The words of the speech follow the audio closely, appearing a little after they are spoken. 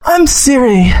I'm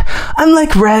Ciri. I'm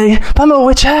like Rey, but I'm a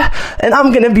witcher, and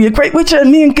I'm gonna be a great witcher, and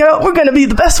me and Geralt, we're gonna be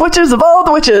the best witchers of all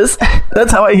the witches.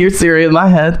 That's how I hear Ciri in my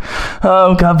head.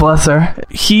 Oh, God bless her.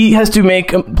 He has to make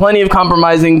plenty of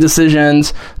compromising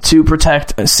decisions to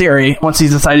protect Ciri. Once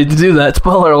he's decided to do that,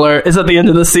 spoiler alert, it's at the end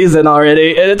of the season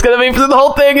already, and it's gonna be the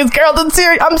whole thing is Geralt and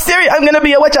Ciri. I'm Ciri. I'm gonna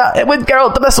be a witcher with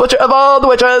Geralt, the best witcher of all the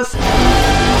witches.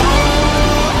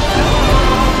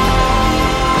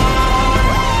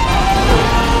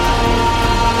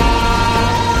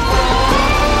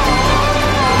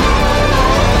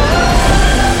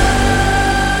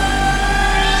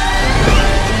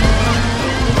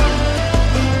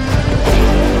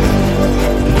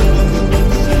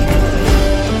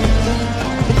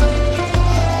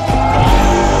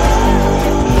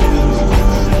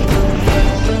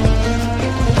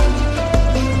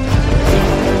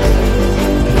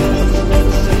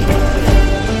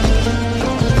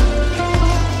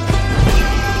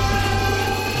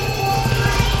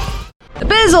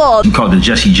 Bizzle. You called it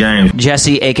Jesse James.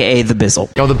 Jesse, a.k.a. The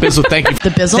Bizzle. Yo, The Bizzle, thank you. The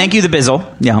Bizzle? Thank you, The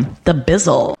Bizzle. Yeah. The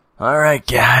Bizzle. Alright,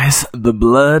 guys. The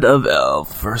Blood of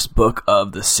Elf, first book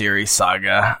of the Ciri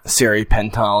saga, Ciri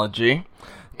Pentology.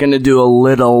 Gonna do a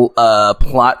little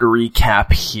plot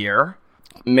recap here.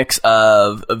 Mix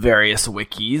of various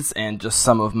wikis and just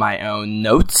some of my own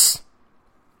notes.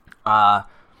 My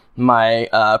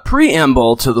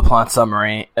preamble to the plot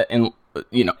summary,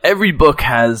 every book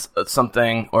has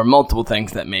something or multiple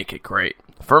things that make it great.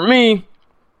 For me,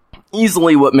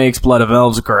 easily what makes Blood of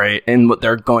Elves great, and what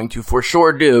they're going to for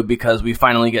sure do, because we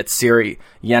finally get Ciri,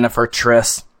 Yennefer,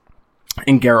 Triss,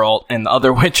 and Geralt, and the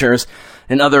other Witchers,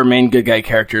 and other main good guy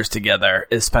characters together,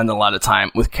 is spend a lot of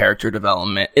time with character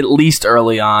development, at least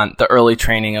early on, the early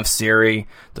training of Ciri,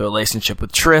 the relationship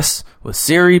with Triss, with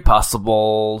Ciri,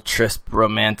 possible Triss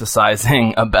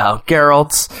romanticizing about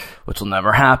Geralt, which will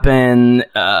never happen,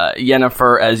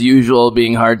 Yennefer, as usual,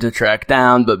 being hard to track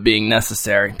down, but being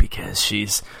necessary, because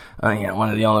she's one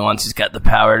of the only ones who's got the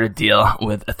power to deal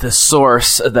with the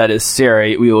source that is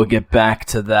Ciri. We will get back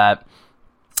to that.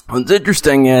 What's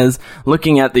interesting is,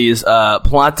 looking at these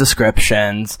plot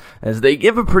descriptions, is they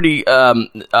give a pretty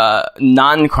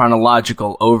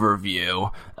non-chronological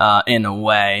overview in a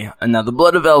way. And now, the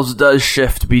Blood of Elves does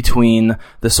shift between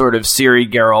the sort of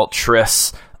Ciri, Geralt,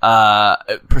 Triss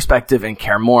perspective in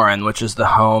Kaer Morhen, which is the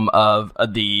home of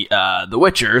the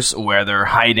Witchers, where they're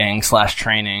hiding /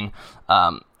 training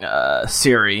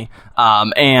Ciri,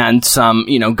 and some,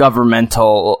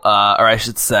 governmental, or I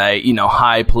should say,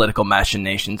 high political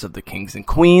machinations of the kings and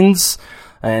queens.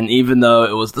 And even though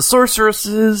it was the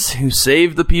sorceresses who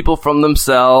saved the people from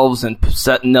themselves and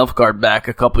set Nilfgaard back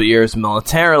a couple years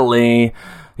militarily,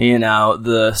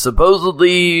 the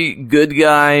supposedly good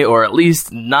guy, or at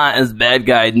least not as bad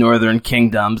guy, Northern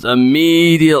Kingdoms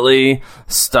immediately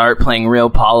start playing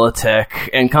realpolitik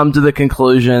and come to the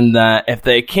conclusion that if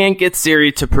they can't get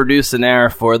Ciri to produce an heir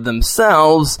for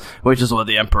themselves, which is what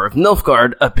the Emperor of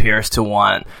Nilfgaard appears to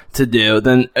want to do,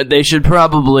 then they should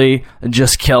probably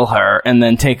just kill her and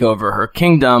then take over her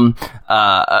kingdom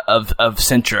of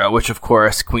Cintra, which of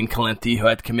course Queen Calanthe, who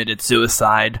had committed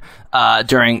suicide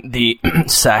during the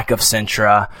sack of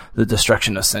Cintra, the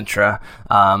destruction of Cintra,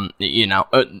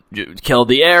 killed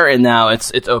the heir, and now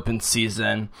it's open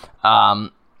season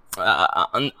on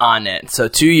it. So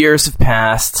 2 years have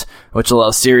passed, which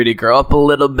allows Ciri to grow up a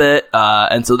little bit,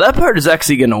 and so that part is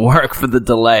actually going to work for the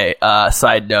delay.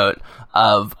 Side note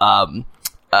of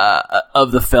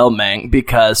the filming,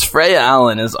 because Freya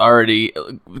Allan has already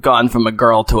gone from a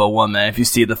girl to a woman. If you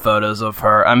see the photos of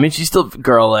her, I mean, she's still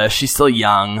girlish, she's still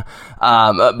young,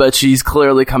 but she's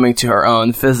clearly coming to her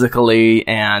own physically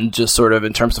and just sort of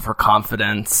in terms of her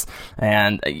confidence.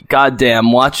 And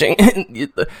goddamn, watching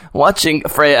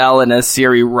Freya Allan as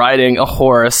Ciri riding a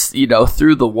horse,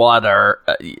 through the water,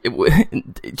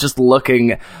 just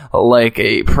looking like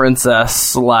a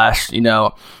princess /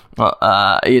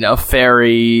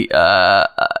 fairy,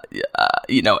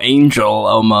 angel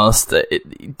almost,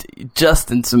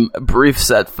 just in some brief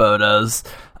set photos,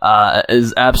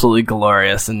 is absolutely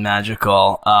glorious and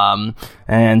magical.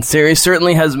 And Ciri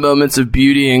certainly has moments of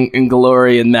beauty and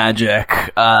glory and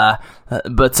magic,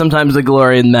 but sometimes the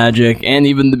glory and magic and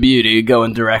even the beauty go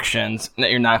in directions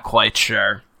that you're not quite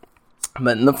sure.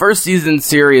 But in the first season,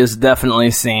 Ciri is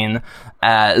definitely seen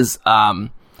as,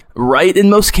 right in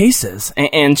most cases,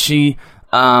 and she,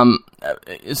 especially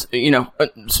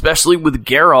with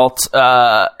Geralt,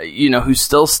 who's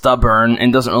still stubborn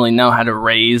and doesn't really know how to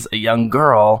raise a young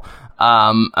girl,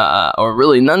 or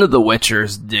really none of the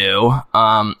Witchers do.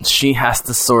 She has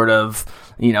to sort of,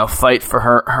 fight for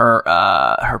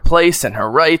her place and her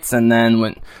rights. And then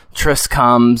when Triss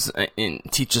comes and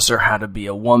teaches her how to be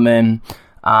a woman,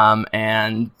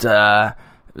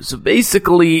 so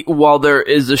basically, while there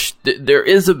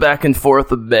is a back and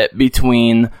forth a bit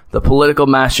between the political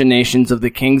machinations of the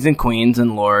kings and queens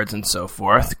and lords and so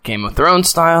forth, Game of Thrones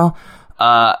style,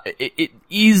 it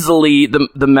easily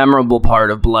the memorable part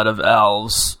of Blood of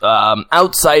Elves,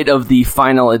 outside of the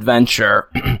final adventure,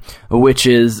 which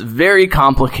is very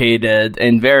complicated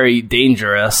and very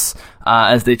dangerous,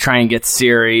 as they try and get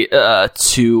Ciri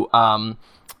to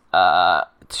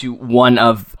one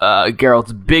of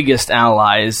Geralt's biggest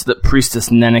allies, the priestess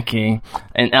Neneke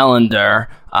and Elendar,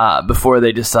 before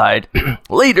they decide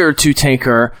later to take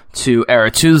her to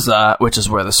Aretuza, which is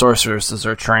where the sorceresses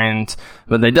are trained.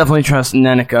 But they definitely trust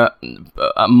Neneke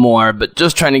more, but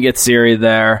just trying to get Ciri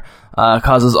there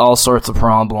causes all sorts of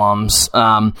problems.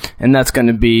 And that's going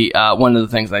to be one of the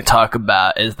things I talk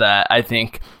about, is that I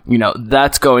think,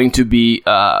 that's going to be,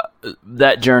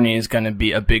 that journey is going to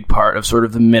be a big part of sort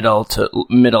of the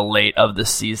middle late of the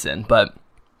season. But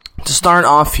to start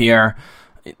off here,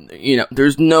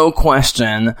 there's no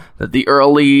question that the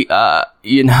early,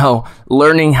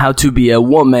 learning how to be a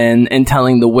woman and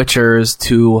telling the Witchers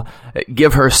to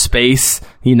give her space,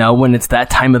 when it's that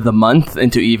time of the month,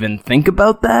 and to even think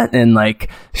about that, and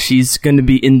she's going to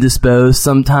be indisposed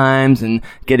sometimes and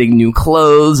getting new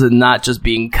clothes and not just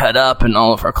being cut up and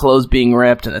all of her clothes being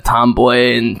ripped and a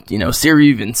tomboy. And, Ciri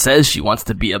even says she wants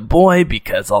to be a boy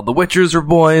because all the Witchers are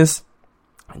boys.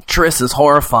 And Triss is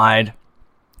horrified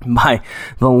by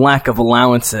the lack of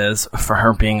allowances for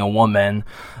her being a woman.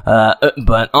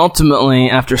 But ultimately,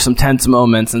 after some tense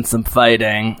moments and some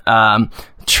fighting,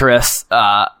 Triss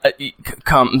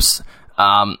comes,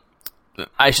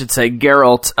 I should say,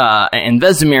 Geralt and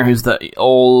Vesemir, who's the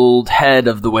old head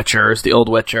of the Witchers, the old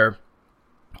Witcher,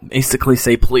 basically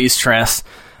say, please, Triss,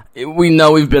 we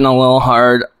know we've been a little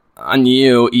hard on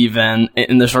you, even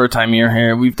in the short time you're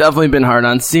here. We've definitely been hard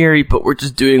on Ciri, but we're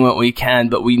just doing what we can,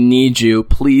 but we need you.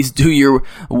 Please do your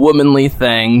womanly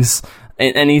things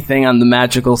and anything on the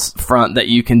magical front that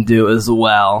you can do as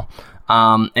well.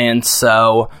 And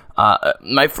so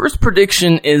my first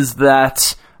prediction is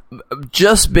that,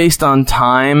 just based on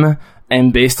time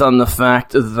and based on the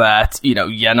fact that,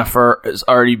 Yennefer is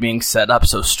already being set up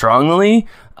so strongly,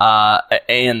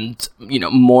 and,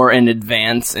 more in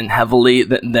advance and heavily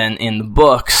than in the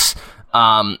books,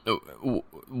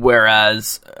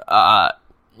 whereas,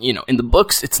 in the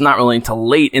books, it's not really until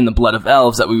late in the Blood of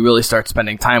Elves that we really start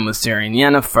spending time with Ciri and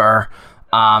Yennefer.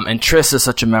 And Triss is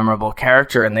such a memorable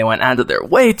character, and they went out of their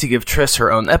way to give Triss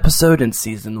her own episode in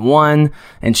season 1,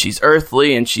 and she's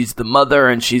earthly, and she's the mother,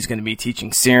 and she's going to be teaching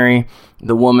Ciri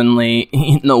the womanly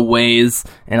ways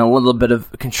and a little bit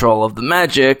of control of the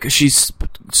magic. She's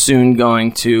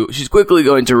quickly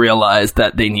going to realize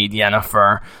that they need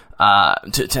Yennefer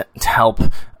to help,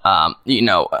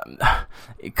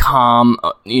 calm,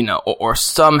 or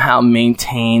somehow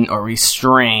maintain or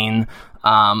restrain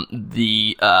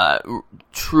the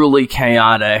truly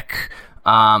chaotic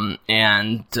and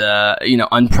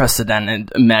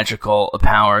unprecedented magical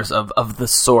powers of the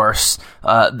source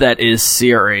that is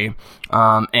Ciri.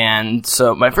 And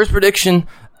so my first prediction,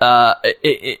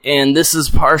 and this is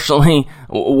partially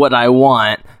what I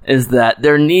want, is that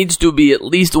there needs to be at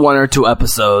least 1 or 2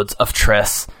 episodes of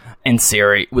Triss and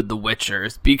Ciri with the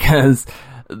Witchers, because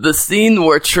the scene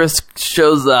where Triss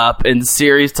shows up and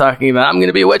Ciri's talking about, I'm going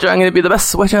to be a witcher, I'm going to be the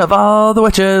best witcher of all the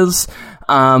witches,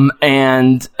 and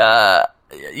then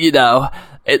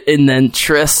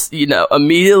Triss,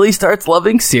 immediately starts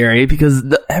loving Ciri because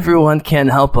everyone can't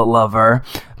help but love her.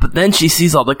 But then she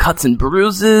sees all the cuts and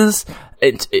bruises.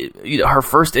 Her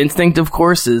first instinct, of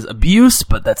course, is abuse,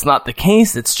 but that's not the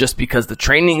case. It's just because the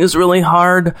training is really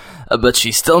hard, but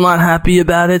she's still not happy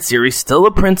about it. Ciri's still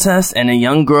a princess and a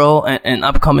young girl, an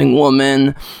upcoming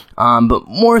woman, but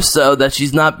more so that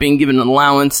she's not being given an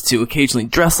allowance to occasionally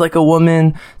dress like a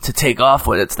woman, to take off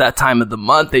when it's that time of the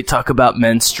month. They talk about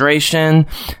menstruation,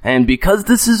 and because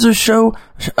this is a show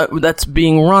that's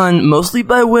being run mostly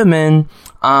by women,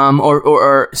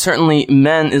 or certainly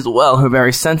men as well, who are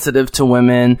very sensitive to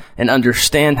women and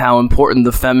understand how important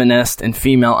the feminist and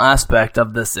female aspect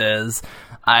of this is,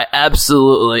 I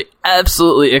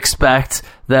absolutely expect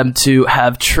them to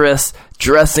have Triss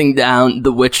dressing down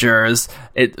the Witchers.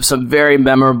 Some very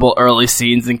memorable early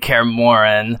scenes in Kaer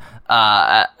Morhen,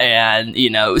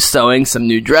 and, sewing some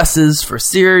new dresses for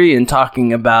Ciri and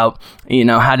talking about,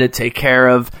 how to take care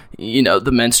of, the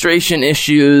menstruation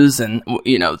issues and,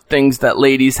 things that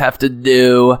ladies have to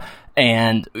do.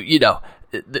 And,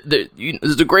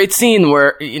 there's a great scene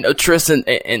where, Triss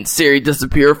and Ciri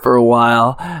disappear for a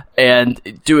while and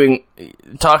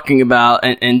talking about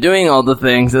and doing all the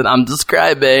things that I'm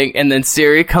describing, and then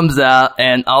Ciri comes out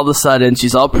and all of a sudden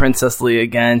she's all princessly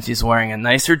again. She's wearing a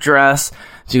nicer dress.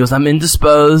 She goes, I'm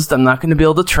indisposed. I'm not going to be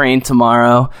able to train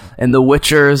tomorrow. And the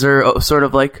Witchers are sort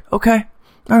of like, okay,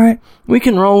 all right, we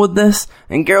can roll with this.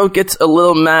 And Geralt gets a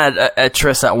little mad at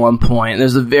Triss at one point.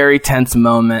 There's a very tense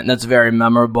moment that's very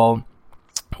memorable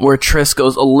where Triss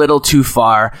goes a little too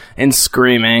far in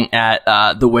screaming at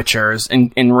the Witchers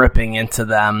and ripping into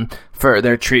them for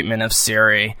their treatment of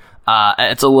Ciri.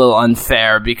 It's a little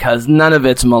unfair because none of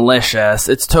it's malicious.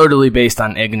 It's totally based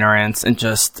on ignorance and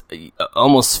just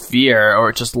almost fear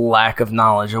or just lack of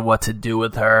knowledge of what to do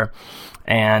with her.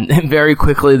 And very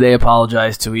quickly they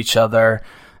apologize to each other.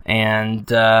 And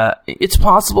it's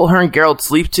possible her and Geralt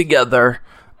sleep together.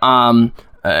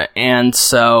 And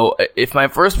so if my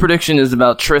first prediction is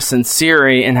about Triss and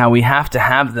Ciri and how we have to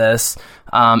have this,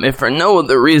 if for no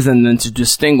other reason than to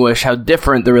distinguish how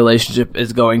different the relationship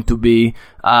is going to be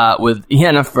with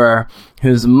Yennefer,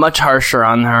 who's much harsher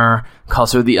on her,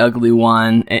 calls her the ugly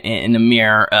one in a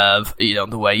mirror of the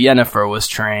way Yennefer was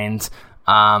trained,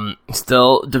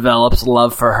 still develops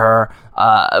love for her,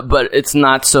 but it's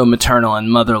not so maternal and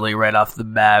motherly right off the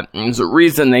bat. And there's a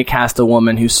reason they cast a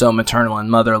woman who's so maternal and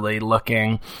motherly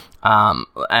looking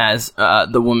as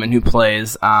the woman who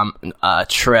plays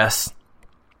Triss.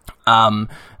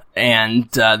 And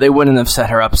they wouldn't have set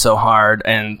her up so hard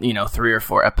in 3 or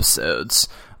 4 episodes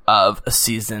of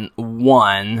season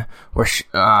 1, where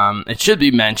it should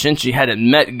be mentioned she hadn't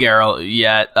met Geralt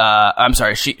yet. I'm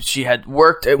sorry, she had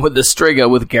worked with the Striga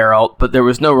with Geralt, but there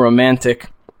was no romantic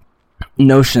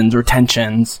notions or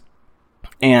tensions.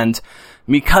 And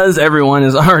because everyone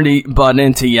has already bought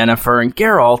into Yennefer and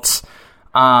Geralt,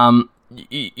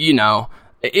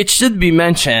 it should be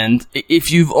mentioned,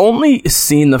 if you've only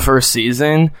seen the first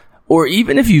season, or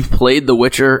even if you've played The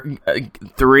Witcher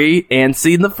 3 and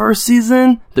seen the first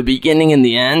season, the beginning and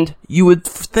the end, you would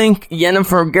think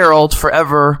Yennefer and Geralt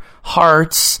forever,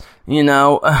 hearts,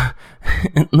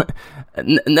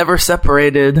 never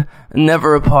separated,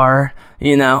 never apart,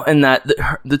 and that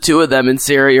the two of them in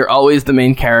Ciri are always the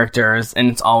main characters, and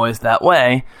it's always that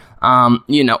way.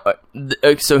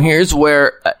 So here's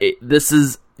where this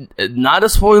is not a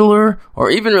spoiler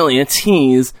or even really a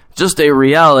tease, just a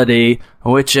reality,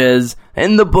 which is,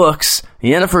 in the books,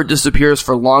 Yennefer disappears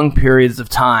for long periods of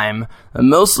time,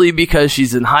 mostly because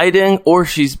she's in hiding, or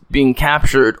she's being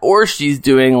captured, or she's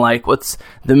doing what's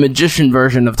the magician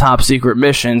version of top secret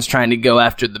missions, trying to go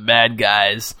after the bad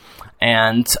guys.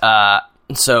 And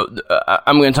so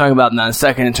I'm going to talk about that in a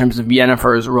second in terms of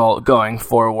Yennefer's role going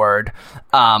forward.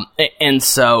 And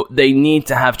so they need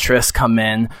to have Triss come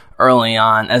in early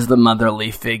on as the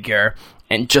motherly figure.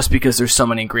 And just because there's so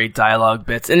many great dialogue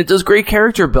bits, and it does great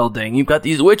character building. You've got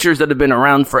these Witchers that have been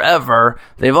around forever.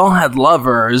 They've all had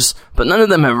lovers, but none of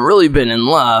them have really been in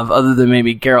love, other than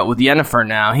maybe Geralt with Yennefer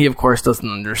now. He, of course,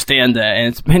 doesn't understand it, and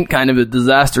it's been kind of a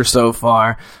disaster so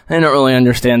far. They don't really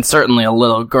understand, certainly, a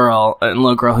little girl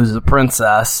who's a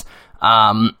princess.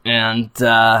 She's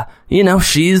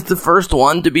the first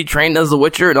one to be trained as a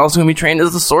Witcher and also going to be trained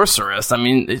as a sorceress. I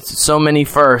mean, it's so many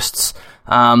firsts.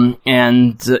 And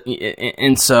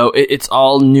so it's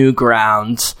all new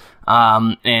ground.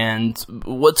 And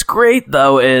what's great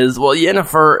though is,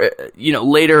 Yennefer,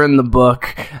 later in the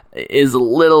book is a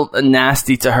little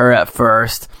nasty to her at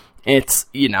first. It's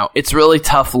really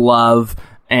tough love.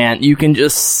 And you can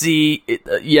just see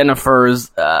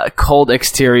Yennefer's cold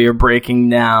exterior breaking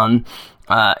down.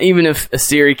 Even if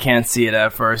Ciri can't see it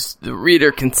at first, the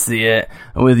reader can see it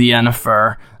with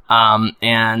Yennefer.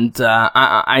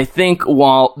 I think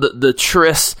while the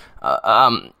Triss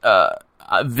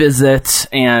visit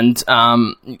and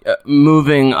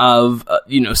moving of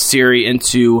Ciri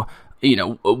into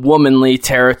womanly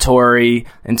territory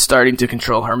and starting to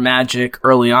control her magic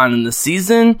early on in the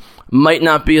season might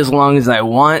not be as long as I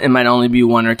want. It might only be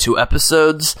 1 or 2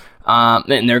 episodes.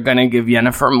 And they're going to give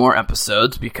Yennefer more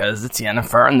episodes because it's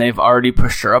Yennefer and they've already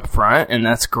pushed her up front, and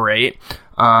that's great.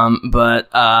 But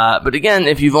again,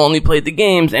 if you've only played the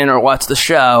games and or watched the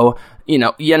show,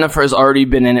 Yennefer's already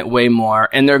been in it way more,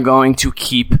 and they're going to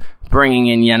keep bringing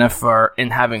in Yennefer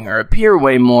and having her appear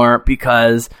way more,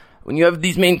 because when you have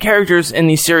these main characters in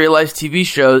these serialized TV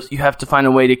shows, you have to find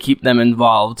a way to keep them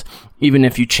involved, even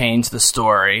if you change the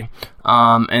story.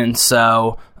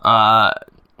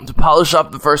 to polish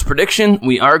up the first prediction,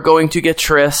 we are going to get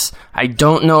Triss. I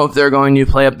don't know if they're going to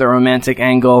play up the romantic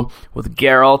angle with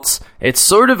Geralt. It's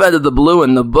sort of out of the blue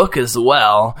in the book as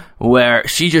well, where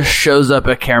she just shows up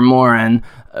at Kaer Morhen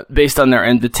based on their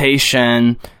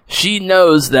invitation. She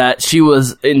knows that she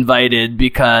was invited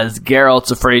because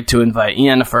Geralt's afraid to invite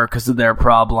Yennefer because of their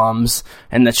problems,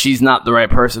 and that she's not the right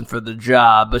person for the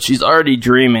job, but she's already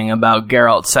dreaming about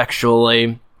Geralt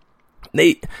sexually.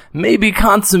 They maybe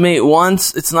consummate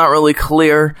once, it's not really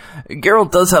clear.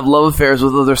 Geralt does have love affairs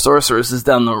with other sorceresses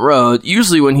down the road,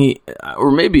 usually when he,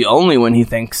 or maybe only when he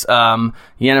thinks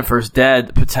Yennefer's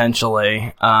dead,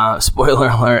 potentially. Spoiler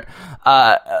alert.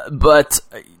 But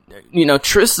you know,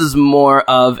 Triss is more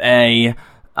of a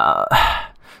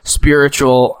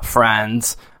spiritual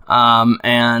friend,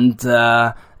 and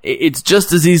it's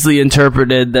just as easily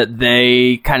interpreted that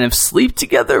they kind of sleep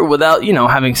together without, you know,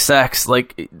 having sex,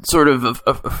 like sort of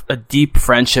a deep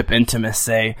friendship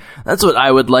intimacy. That's what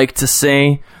I would like to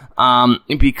see,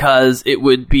 because it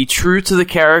would be true to the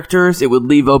characters. It would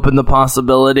leave open the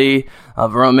possibility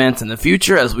of romance in the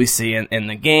future, as we see in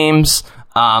the games.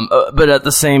 But at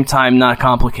the same time, not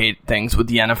complicate things with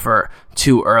Yennefer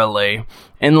too early.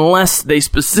 Unless they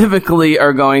specifically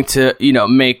are going to, you know,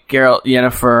 make Geralt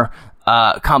Yennefer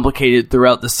complicated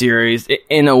throughout the series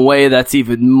in a way that's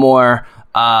even more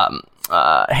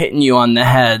hitting you on the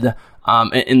head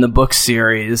in the book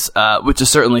series, which is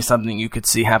certainly something you could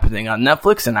see happening on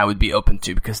Netflix, and I would be open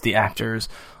to because the actors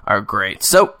are great.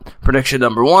 So, prediction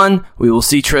number 1, we will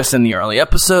see Triss in the early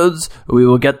episodes. We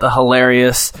will get the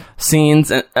hilarious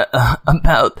scenes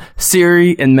about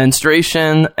Ciri and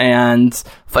menstruation and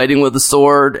fighting with a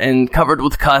sword and covered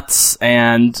with cuts,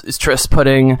 and is Triss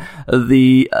putting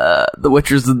the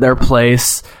Witchers in their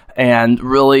place and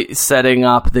really setting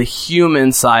up the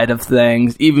human side of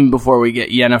things even before we get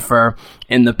Yennefer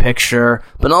in the picture,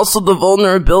 but also the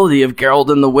vulnerability of Geralt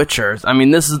and the Witchers. I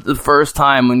mean, this is the first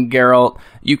time when Geralt,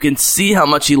 you can see how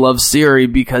much he loves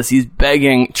Ciri because he's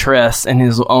begging Triss in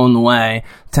his own way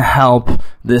to help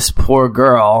this poor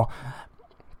girl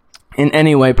in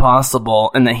any way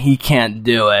possible, and that he can't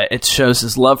do it. It shows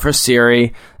his love for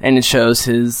Ciri, and it shows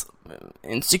his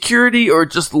insecurity or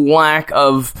just lack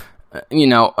of, you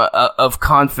know, of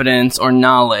confidence or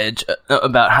knowledge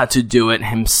about how to do it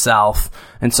himself.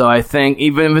 And so I think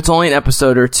even if it's only an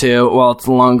episode or two, while it's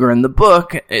longer in the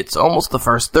book, it's almost the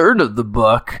first third of the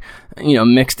book, you know,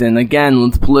 mixed in again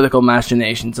with political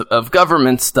machinations of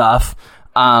government stuff.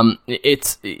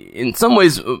 It's in some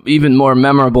ways even more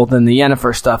memorable than the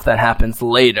Yennefer stuff that happens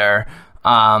later.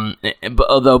 But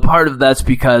although part of that's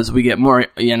because we get more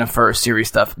Yennefer series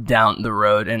stuff down the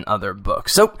road in other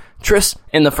books. So, Triss,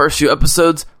 in the first few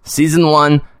episodes, season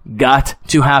 1, got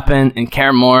to happen in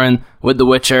Kaer Morhen with the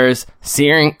Witchers,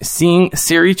 seeing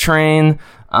Ciri train,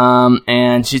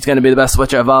 and she's going to be the best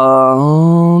Witcher of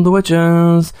all the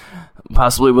witches,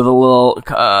 possibly with a little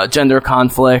gender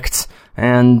conflict.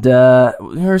 And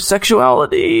her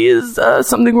sexuality is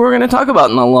something we're going to talk about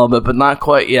in a little bit, but not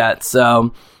quite yet.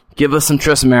 So, give us some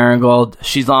Triss Merigold.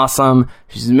 She's awesome.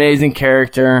 She's an amazing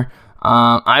character.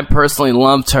 I personally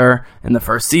loved her in the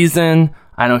first season.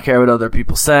 I don't care what other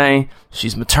people say.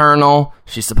 She's maternal.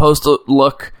 She's supposed to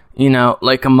look, you know,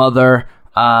 like a mother.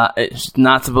 She's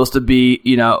not supposed to be,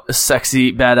 you know, a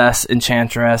sexy, badass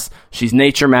enchantress. She's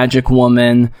nature magic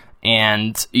woman.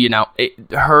 And, you know,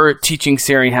 her teaching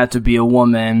Ciri how to be a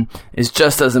woman is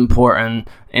just as important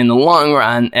in the long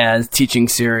run as teaching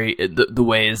Ciri the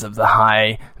ways of the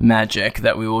high magic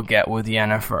that we will get with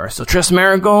Yennefer. So Triss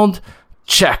Merigold,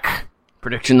 check.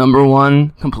 Prediction number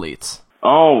 1 complete.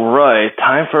 All right,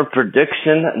 time for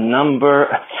prediction number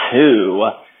 2.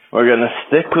 We're going to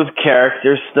stick with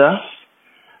character stuff.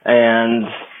 And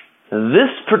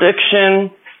this prediction,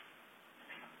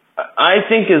 I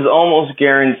think, is almost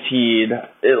guaranteed,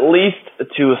 at least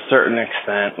to a certain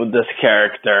extent, with this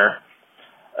character.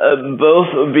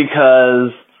 Both because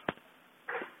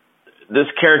this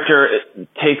character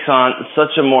takes on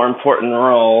such a more important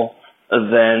role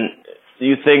than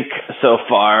you think so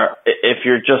far if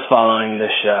you're just following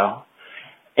this show.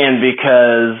 And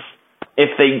because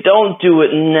if they don't do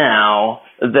it now,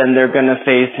 then they're going to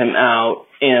phase him out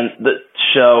and the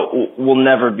show will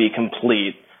never be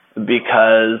complete.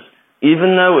 Because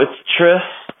even though it's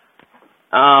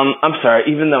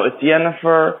even though it's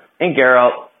Yennefer and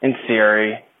Geralt and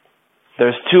Ciri,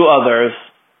 there's 2 others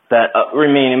that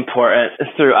remain important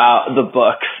throughout the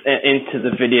books and into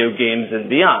the video games and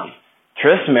beyond.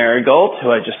 Triss Merigold,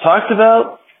 who I just talked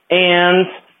about, and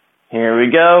here we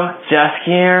go,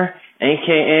 Jaskier,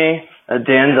 aka a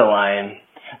Dandelion.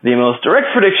 The most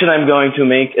direct prediction I'm going to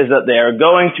make is that they are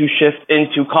going to shift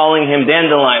into calling him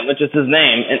Dandelion, which is his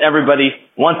name, and everybody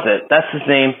wants it. That's his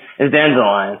name, is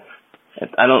Dandelion.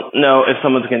 I don't know if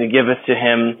someone's going to give it to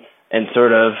him and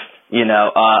sort of,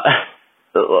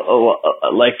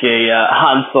 like a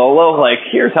Han Solo, like,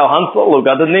 here's how Han Solo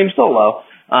got the name Solo.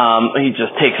 He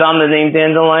just takes on the name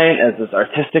Dandelion as his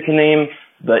artistic name,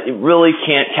 but it really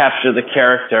can't capture the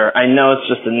character. I know it's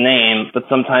just a name, but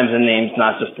sometimes a name's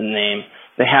not just a name.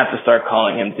 They have to start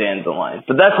calling him Dandelion.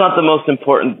 But that's not the most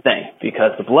important thing,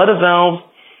 because The Blood of Elves,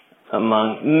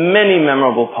 among many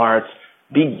memorable parts,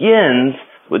 begins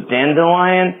with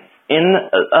Dandelion in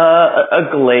a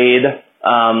glade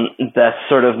that's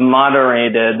sort of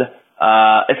moderated.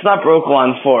 It's not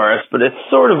Brokilon Forest, but it's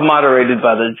sort of moderated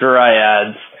by the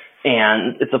Dryads,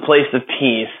 and it's a place of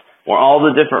peace where all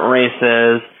the different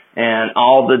races and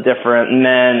all the different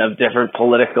men of different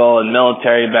political and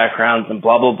military backgrounds and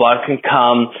blah, blah, blah can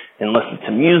come and listen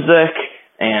to music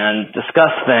and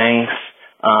discuss things,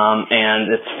 and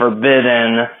it's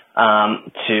forbidden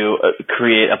to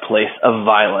create a place of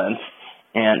violence.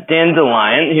 And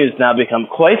Dandelion, who's now become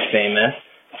quite famous,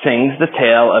 sings the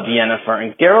tale of Yennefer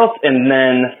and Geralt and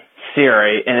then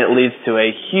Ciri, and it leads to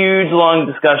a huge long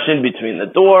discussion between the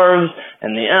dwarves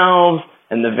and the elves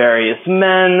and the various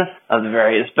men of the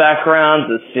various backgrounds.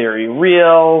 Is Ciri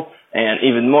real? And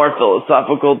even more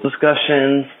philosophical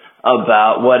discussions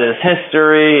about what is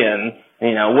history and,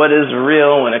 what is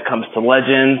real when it comes to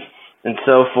legends and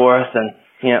so forth. And,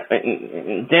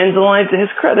 Dandelion, to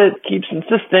his credit, keeps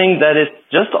insisting that it's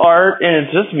just art and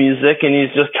it's just music and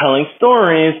he's just telling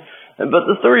stories, but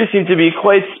the stories seem to be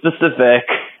quite specific,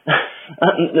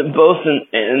 both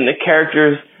in the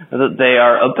characters that they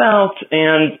are about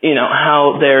and,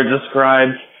 how they're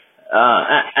described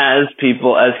as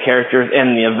people, as characters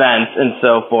in the events and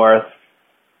so forth.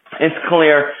 It's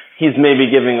clear he's maybe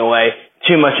giving away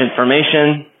too much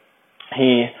information.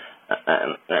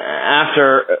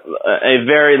 After a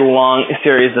very long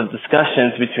series of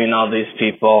discussions between all these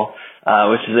people,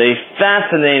 which is a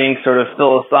fascinating sort of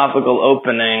philosophical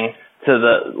opening to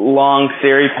the long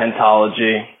Ciri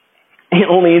pentology, it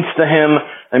leads to him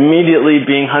immediately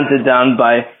being hunted down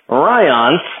by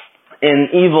Riance, an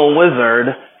evil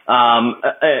wizard,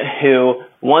 who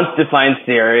wants to find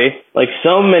Ciri, like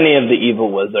so many of the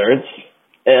evil wizards,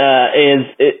 is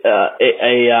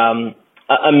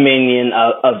a minion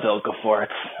of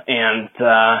Vilgefortz. And,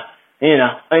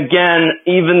 again,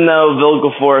 even though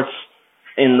Vilgefortz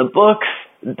in the books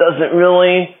doesn't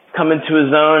really come into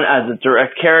his own as a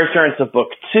direct character into book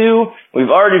 2, we've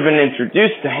already been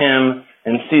introduced to him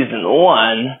in season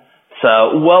 1,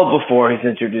 so well before he's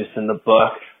introduced in the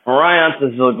book. Riance,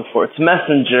 as Vilgefort's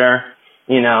messenger,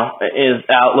 is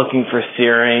out looking for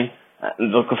Ciri.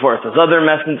 Vilgefortz has other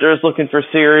messengers looking for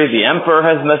Ciri. The Emperor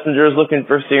has messengers looking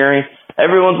for Ciri.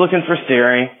 Everyone's looking for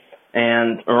Ciri,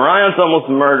 and Riance almost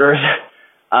murders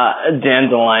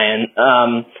Dandelion,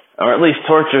 or at least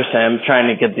tortures him, trying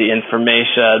to get the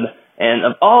information. And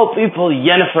of all people,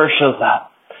 Yennefer shows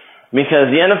up,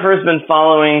 because Yennefer has been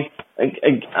following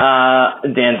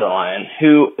Dandelion,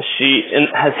 who she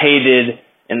has hated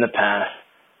in the past.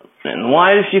 And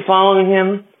why is she following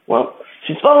him? Well,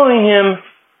 she's following him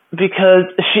because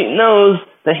she knows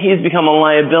that he's become a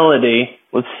liability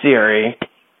with Ciri.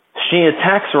 She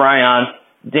attacks Riance,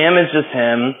 damages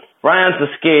him. Riance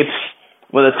escapes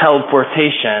with a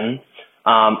teleportation,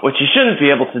 which he shouldn't be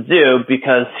able to do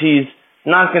because he's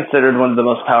not considered one of the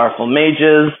most powerful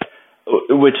mages,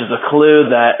 which is a clue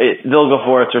that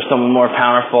Vilgefortz or someone more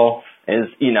powerful is,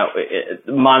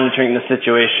 monitoring the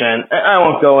situation. I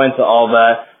won't go into all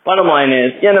that. Bottom line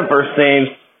is, Yennefer saves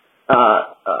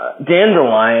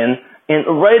Dandelion,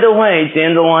 and right away,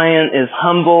 Dandelion is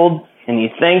humbled, and he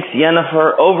thanks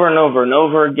Yennefer over and over and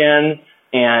over again,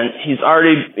 and he's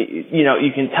already,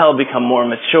 you can tell, become more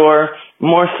mature,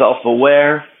 more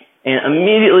self-aware, and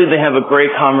immediately they have a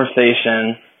great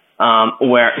conversation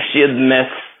where she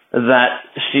admits that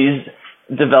she's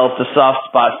developed a soft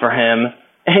spot for him,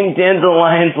 and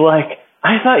Dandelion's like,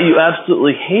 I thought you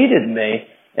absolutely hated me,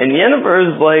 and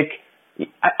Yennefer is like,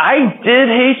 I did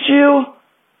hate you,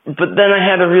 but then I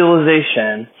had a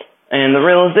realization, and the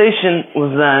realization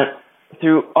was that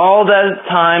through all that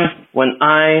time when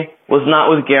I was not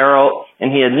with Geralt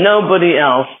and he had nobody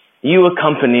else, you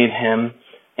accompanied him,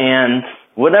 and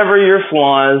whatever your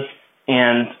flaws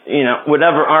and,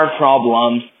 whatever our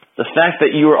problems, the fact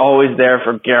that you were always there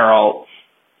for Geralt,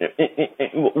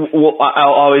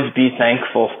 I'll always be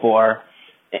thankful for.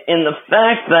 And the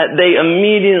fact that they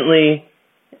immediately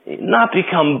not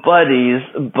become buddies,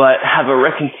 but have a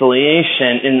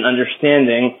reconciliation in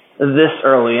understanding this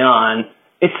early on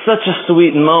it's such a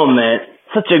sweet moment,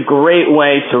 such a great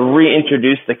way to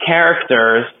reintroduce the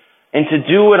characters and to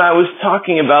do what I was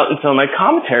talking about in some of my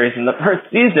commentaries in the first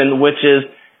season, which is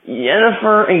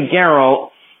Yennefer and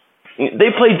Geralt.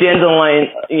 They play Dandelion,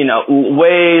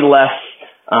 way less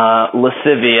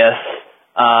lascivious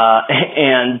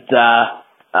and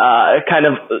kind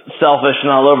of selfish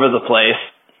and all over the place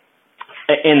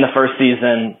in the first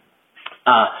season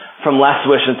from Last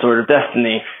Wish and Sword of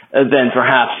Destiny than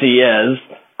perhaps he is.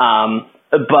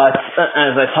 But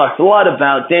as I talked a lot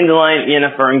about, Dandelion,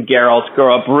 Yennefer, and Geralt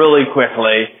grow up really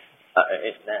quickly,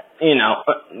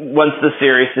 once the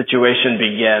series situation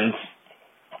begins.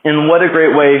 And what a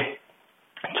great way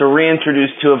to reintroduce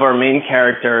two of our main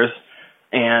characters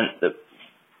and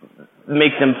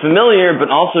make them familiar, but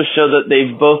also show that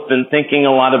they've both been thinking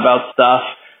a lot about stuff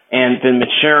and been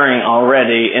maturing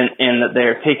already, and that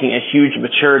they're taking a huge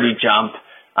maturity jump,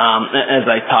 as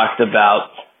I talked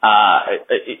about.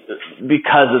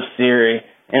 Because of Ciri.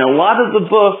 And a lot of the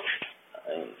book,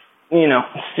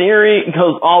 Ciri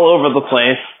goes all over the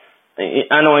place.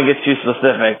 I don't want to get too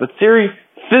specific, but Ciri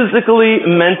physically,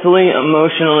 mentally,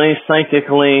 emotionally,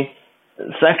 psychically,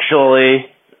 sexually,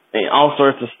 all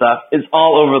sorts of stuff is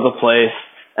all over the place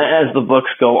as the books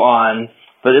go on.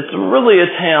 But it's really a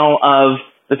tale of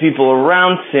the people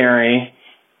around Ciri,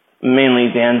 mainly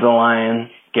Dandelion,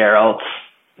 Geralt,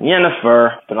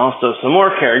 Yennefer, but also some more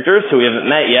characters who we haven't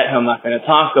met yet, who I'm not going to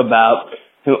talk about,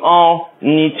 who all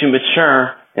need to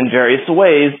mature in various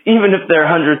ways, even if they're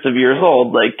hundreds of years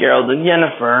old, like Geralt and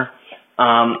Yennefer,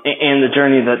 and the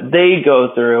journey that they go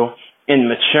through in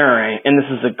maturing. And this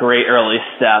is a great early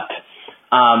step.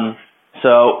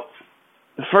 So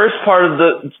the first part of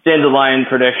the Dandelion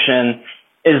prediction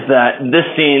is that this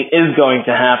scene is going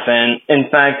to happen. In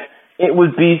fact, it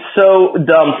would be so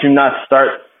dumb to not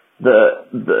start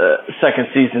the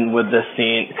second season with this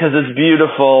scene, because it's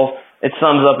beautiful. It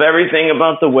sums up everything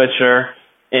about The Witcher.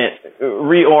 It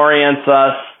reorients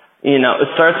us. It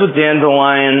starts with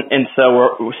Dandelion, and so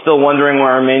we're still wondering where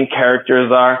our main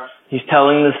characters are. He's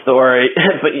telling the story,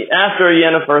 but after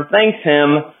Yennefer thanks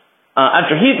him,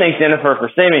 after he thanks Yennefer for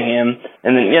saving him,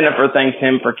 and then Yennefer thanks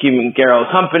him for keeping Geralt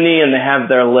company, and they have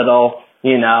their little,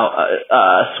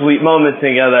 sweet moment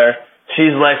together.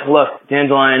 She's like, look,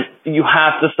 Dandelion, you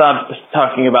have to stop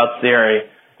talking about Ciri.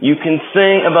 You can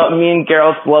sing about me and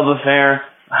Geralt's love affair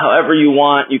however you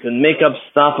want. You can make up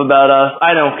stuff about us.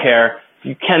 I don't care.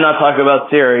 You cannot talk about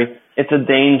Ciri. It's a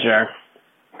danger.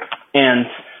 And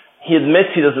he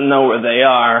admits he doesn't know where they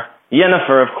are.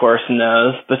 Yennefer, of course,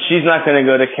 knows, but she's not going to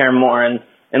go to Kaer Morhen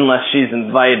unless she's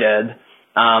invited,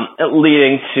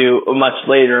 leading to, much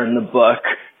later in the book,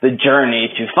 the journey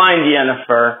to find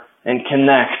Yennefer and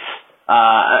connect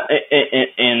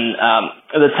in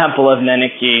the Temple of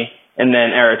Neniki, and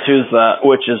then Aretuza,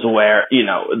 which is where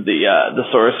the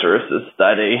sorceress'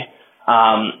 study.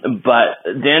 But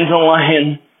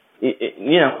Dandelion,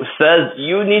 says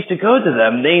you need to go to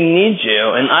them. They need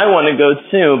you, and I want to go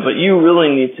too, but you really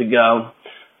need to go.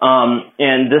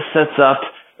 And this sets up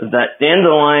that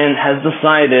Dandelion has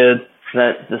decided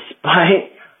that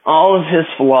despite all of his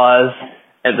flaws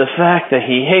and the fact that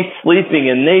he hates sleeping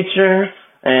in nature,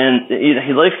 and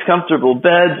he likes comfortable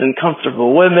beds and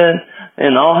comfortable women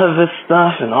and all of his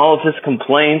stuff and all of his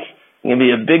complaints, and be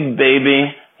a big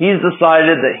baby, he's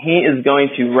decided that he is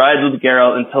going to ride with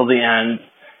Geralt until the end.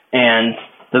 And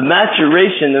the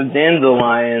maturation of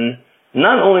Dandelion,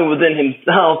 not only within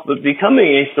himself, but becoming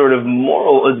a sort of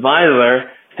moral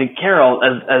advisor to Geralt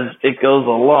as it goes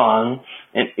along,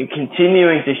 and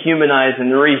continuing to humanize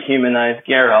and rehumanize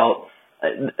Geralt.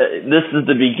 This is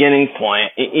the beginning point,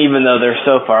 even though they're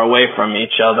so far away from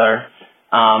each other.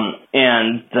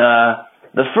 And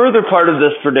the further part of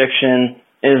this prediction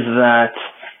is that,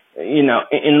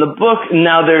 in the book,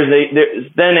 now there's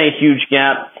been a huge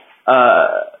gap.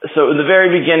 So in the very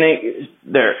beginning,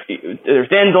 there's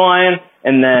Dandelion,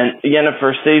 and then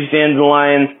Yennefer saves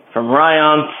Dandelion from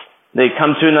Ryanth. They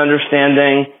come to an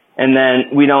understanding, and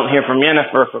then we don't hear from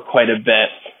Yennefer for quite a bit.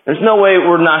 There's no way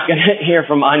we're not going to hear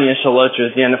from Anya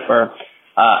Chalotra's Yennefer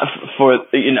for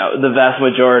the vast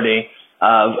majority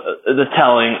of the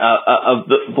telling of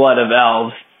the Blood of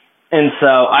Elves. And so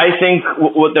I think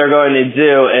what they're going to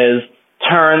do is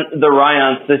turn the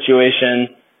Ryanth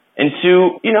situation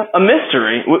into a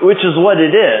mystery, which is what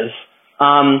it is.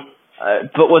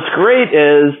 But what's great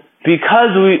is,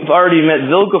 because we've already met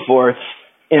Vilgefortz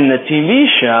in the TV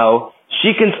show,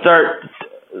 she can start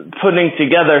putting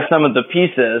together some of the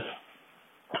pieces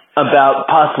about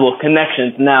possible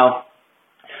connections. Now,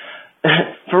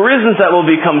 for reasons that will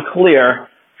become clear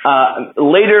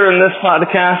later in this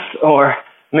podcast, or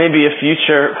maybe a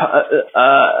future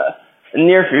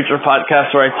near future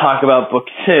podcast where I talk about book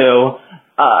 2,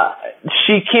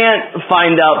 she can't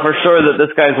find out for sure that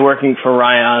this guy's working for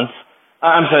Rience.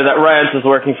 I'm sorry, that Rience is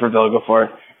working for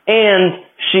Vilgeforth. And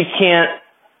she can't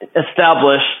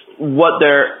establish what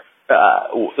they're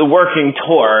working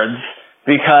towards,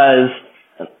 because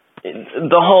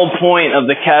the whole point of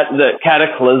the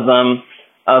cataclysm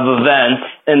of events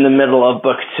in the middle of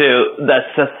book 2 that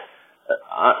sets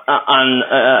on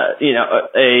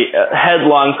a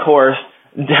headlong course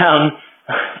down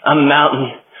a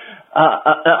mountain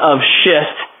of shit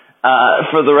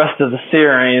for the rest of the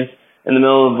series in the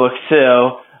middle of book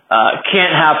 2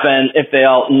 can't happen if they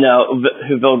all know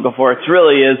who Vilgefortz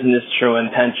really is and his true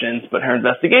intentions. But her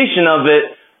investigation of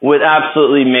it would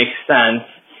absolutely make sense,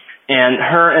 and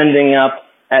her ending up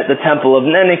at the Temple of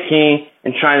Neniki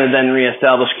and trying to then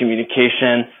reestablish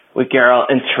communication with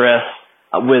Geralt and Triss,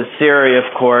 with Ciri,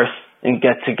 of course, and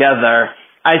get together,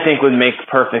 I think would make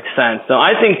perfect sense. So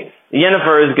I think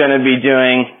Yennefer is going to be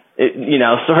doing,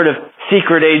 sort of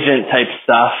secret agent type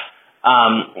stuff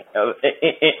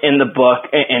in the book,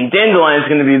 and Dandelion is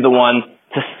going to be the one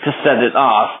to set it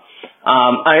off.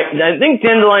 I think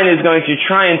Dandelion is going to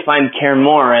try and find Kaer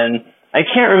Morhen. I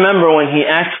can't remember when he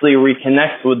actually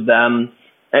reconnects with them,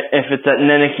 if it's at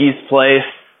Neniki's place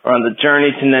or on the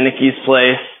journey to Neniki's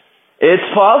place. It's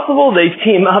possible they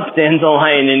team up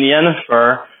Dandelion and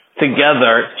Yennefer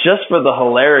together just for the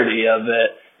hilarity of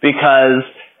it, because,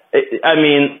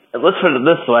 let's put it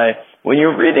this way. When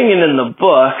you're reading it in the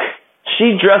book,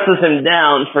 she dresses him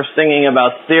down for singing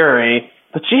about Ciri,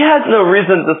 but she has no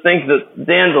reason to think that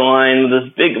Dandelion, with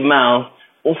his big mouth,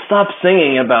 will stop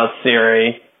singing about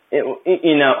Ciri.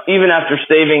 Even after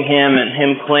saving him and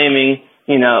him claiming,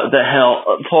 that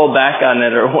he'll pull back on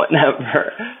it or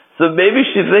whatever. So maybe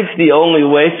she thinks the only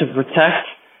way to protect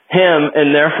him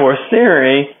and therefore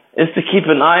Ciri is to keep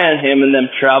an eye on him and them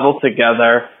travel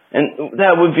together. And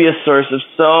that would be a source of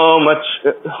so much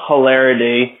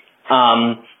hilarity,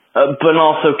 but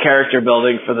also character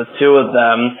building for the two of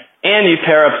them. And you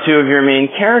pair up two of your main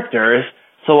characters.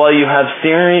 So while you have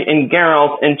Ciri and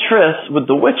Geralt and Triss with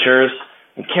the Witchers,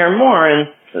 and Kaer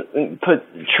Morhen, put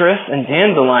Triss and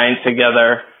Dandelion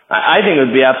together, I think it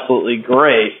would be absolutely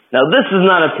great. Now, this is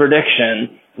not a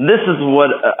prediction. This is what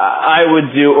I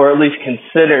would do, or at least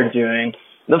consider doing.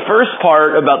 The first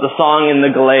part about the song in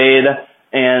the glade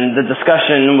and the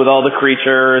discussion with all the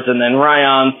creatures, and then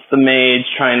Rience, the mage,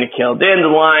 trying to kill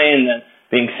Dandelion, and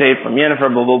being saved from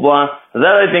Yennefer, blah, blah, blah.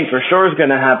 That, I think, for sure is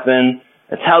going to happen.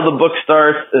 It's how the book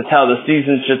starts. It's how the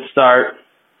season should start.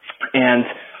 And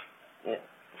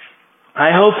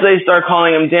I hope they start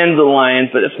calling him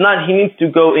Dandelion, but if not, he needs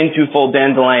to go into full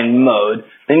Dandelion mode.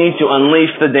 They need to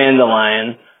unleash the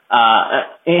Dandelion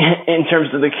in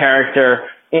terms of the character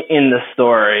in the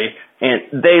story.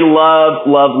 And they love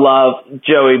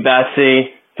Joey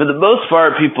Batty. For the most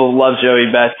part, people love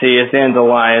Joey Batty as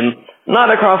Dandelion.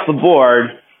 Not across the board.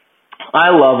 I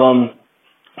love him.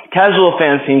 Casual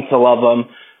fans seem to love him.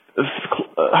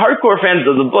 Hardcore fans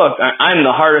of the book, I'm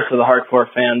the hardest of the hardcore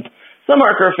fans. Some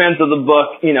hardcore fans of the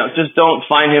book, just don't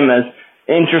find him as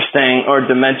interesting or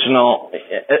dimensional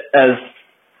as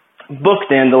book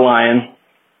Dandelion.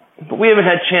 But we haven't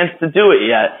had a chance to do it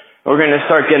yet. We're going to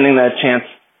start getting that chance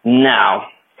now.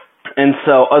 And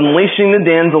so unleashing the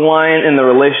Dandelion and the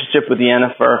relationship with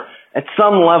Yennefer at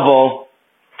some level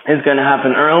is going to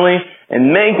happen early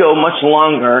and may go much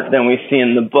longer than we see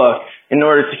in the book in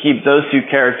order to keep those two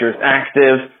characters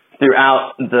active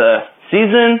throughout the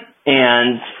season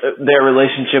and their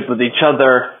relationship with each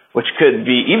other, which could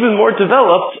be even more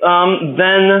developed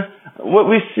than what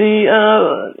we see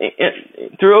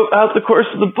throughout the course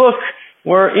of the book,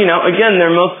 where, again,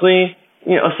 they're mostly,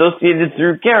 associated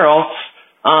through Geralt,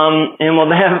 and while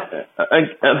they have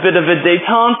a bit of a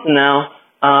détente now,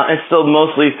 it's still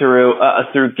mostly through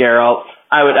Geralt.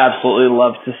 I would absolutely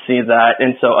love to see that.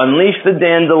 And so unleash the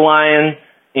Dandelion,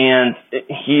 and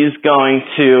he's going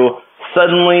to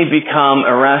suddenly become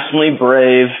irrationally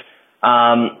brave,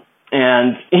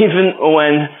 and even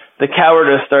when the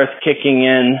cowardice starts kicking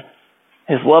in,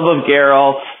 his love of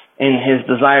Geralt and his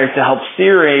desire to help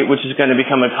Ciri, which is going to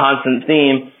become a constant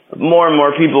theme, more and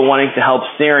more people wanting to help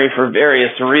Ciri for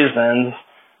various reasons.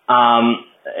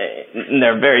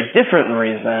 They're very different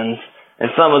reasons,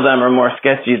 and some of them are more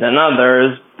sketchy than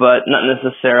others, but not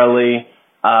necessarily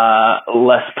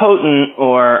less potent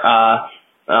or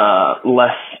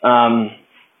less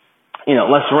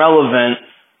relevant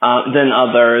than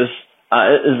others.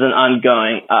 Is an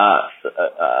ongoing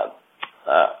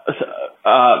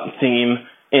theme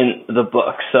in the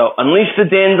book. So unleash the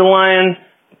Dandelion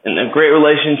in a great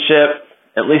relationship,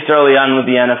 at least early on with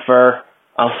Yennefer.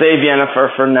 I'll save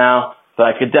Yennefer for now. So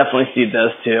I could definitely see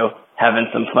those two having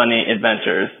some funny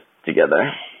adventures together.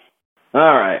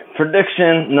 All right,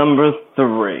 prediction number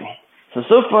 3.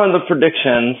 So far the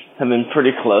predictions have been pretty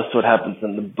close to what happens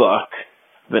in the book.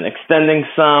 I've been extending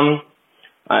some.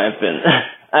 I've been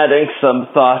adding some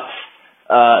thoughts,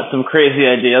 some crazy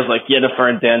ideas like Yennefer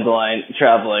and Dandelion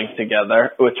traveling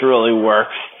together, which really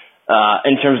works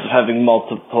in terms of having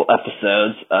multiple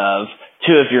episodes of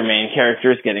two of your main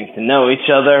characters getting to know each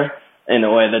other in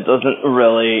a way that doesn't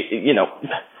really,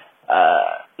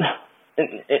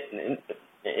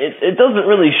 it doesn't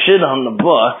really shit on the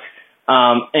book.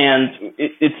 And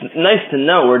it's nice to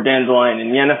know where Dandelion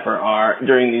and Yennefer are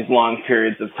during these long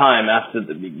periods of time after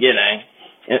the beginning,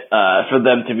 for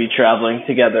them to be traveling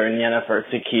together and Yennefer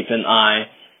to keep an eye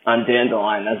on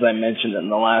Dandelion, as I mentioned in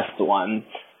the last one.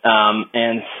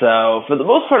 And so, for the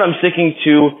most part, I'm sticking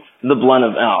to the Blood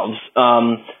of Elves.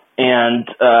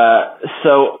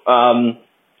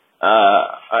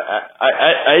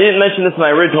 I didn't mention this in my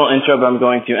original intro, but I'm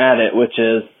going to add it, which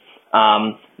is,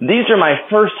 these are my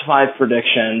first 5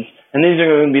 predictions, and these are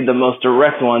going to be the most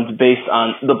direct ones based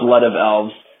on the Blood of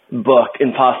Elves book,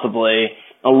 and possibly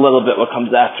a little bit what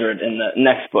comes after it in the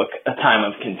next book, A Time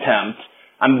of Contempt.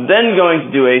 I'm then going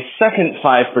to do a second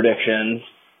 5 predictions,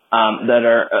 that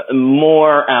are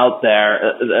more out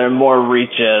there, that are more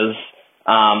reaches,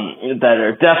 that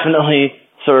are definitely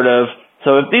sort of,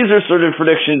 so if these are sort of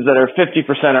predictions that are 50%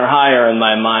 or higher in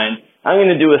my mind, I'm going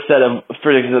to do a set of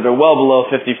predictions that are well below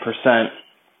 50%,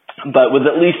 but with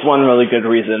at least one really good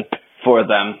reason for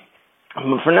them.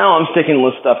 But for now, I'm sticking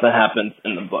with stuff that happens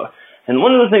in the book. And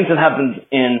one of the things that happens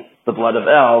in The Blood of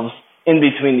Elves, in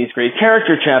between these great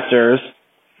character chapters,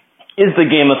 is the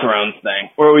Game of Thrones thing,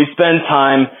 where we spend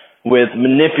time with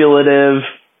manipulative,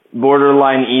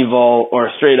 borderline evil, or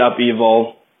straight up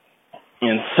evil,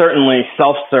 and certainly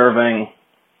self-serving,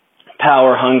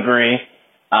 power-hungry,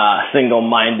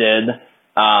 single-minded,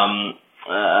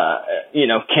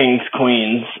 kings,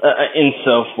 queens, and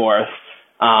so forth.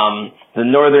 The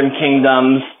northern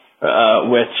kingdoms,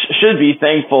 which should be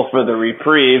thankful for the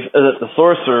reprieve that the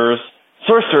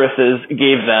sorceresses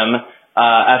gave them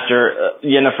after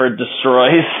Yennefer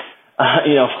destroys,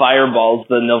 fireballs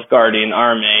the Nilfgaardian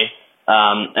army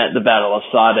at the Battle of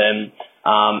Sodden.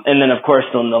 And then, of course,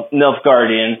 the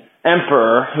Nilfgaardian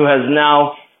emperor, who has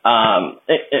now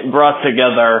brought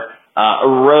together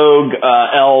rogue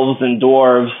elves and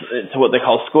dwarves to what they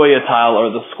call Scoia'tael, or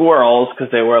the squirrels, because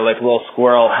they wear like little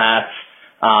squirrel hats,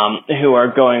 who are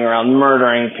going around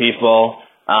murdering people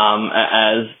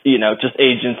as, just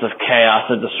agents of chaos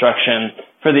and destruction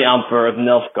for the Emperor of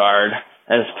Nilfgaard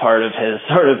as part of his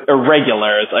sort of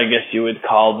irregulars, I guess you would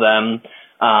call them.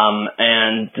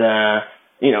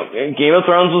 Game of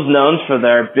Thrones was known for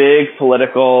their big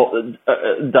political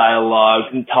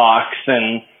dialogue and talks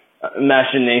and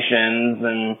machinations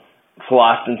and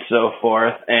plots and so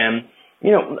forth. And,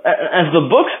 as the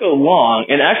books go along,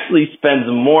 it actually spends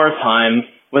more time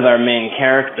with our main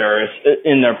characters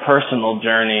in their personal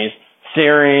journeys.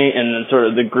 Ciri and then sort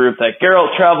of the group that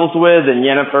Geralt travels with, and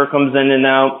Yennefer comes in and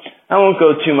out. I won't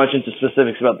go too much into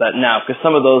specifics about that now, because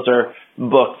some of those are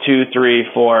book 2,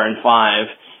 3, 4, and 5.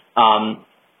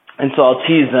 And so I'll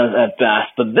tease them at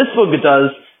best. But this book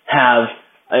does have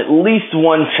at least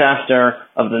one chapter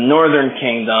of the northern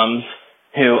kingdoms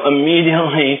who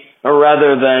immediately,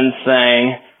 rather than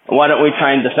saying, why don't we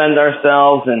try and defend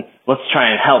ourselves and let's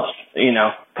try and help,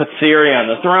 put Ciri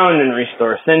on the throne and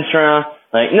restore Cintra.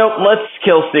 Like, nope, let's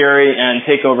kill Ciri and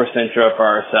take over Cintra for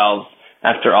ourselves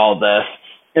after all this.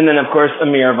 And then, of course,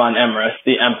 Emhyr von Emrys,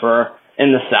 the emperor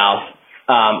in the south,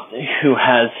 who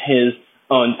has his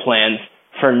own plans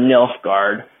for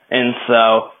Nilfgaard. And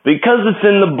so, because it's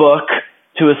in the book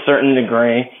to a certain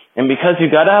degree, and because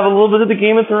you got to have a little bit of the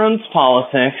Game of Thrones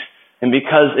politics, and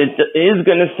because it is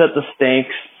going to set the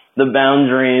stakes, the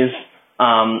boundaries,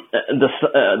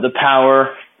 the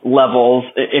power levels,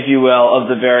 if you will, of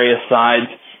the various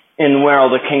sides, and where all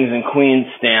the kings and queens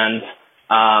stand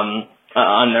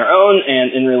on their own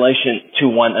and in relation to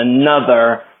one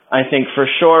another, I think for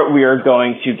sure we are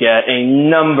going to get a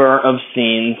number of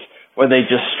scenes where they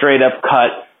just straight up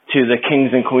cut to the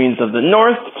kings and queens of the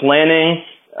north planning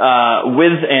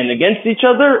with and against each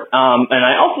other. And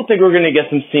I also think we're going to get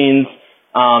some scenes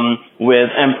with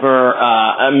Emperor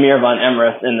Emhyr von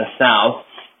Emrys in the south,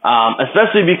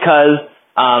 especially because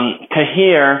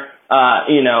Cahir,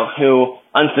 who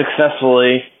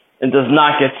unsuccessfully does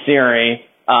not get Ciri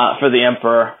for the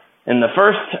Emperor in the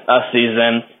first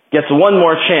season, gets one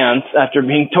more chance after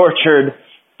being tortured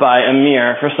by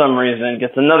Emhyr for some reason,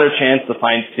 gets another chance to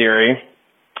find Ciri,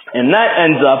 and that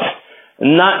ends up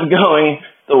not going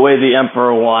the way the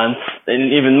Emperor wants, in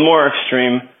an even more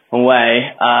extreme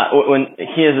way, when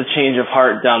he has a change of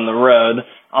heart down the road.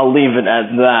 I'll leave it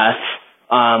at that.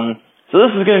 So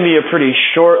this is going to be a pretty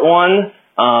short one.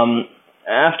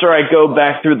 After I go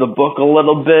back through the book a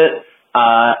little bit,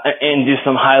 and do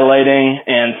some highlighting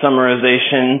and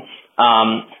summarization,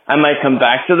 I might come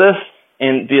back to this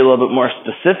and be a little bit more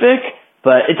specific,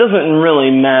 but it doesn't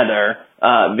really matter,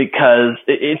 because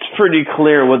it's pretty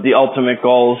clear what the ultimate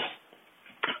goals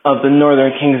of the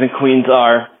Northern Kings and Queens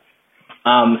are,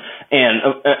 and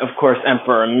of course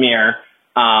Emperor Emhyr,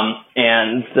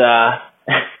 and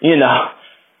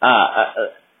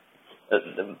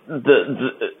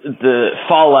the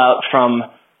fallout from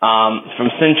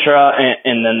Cintra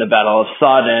and then the Battle of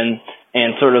Sodden,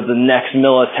 and sort of the next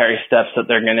military steps that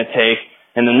they're going to take.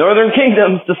 And the Northern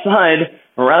Kingdoms decide,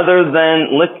 rather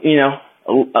than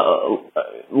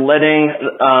letting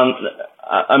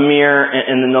Emhyr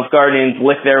and the Nilfgaardians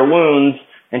lick their wounds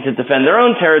and to defend their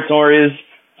own territories,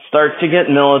 start to get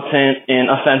militant and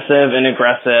offensive and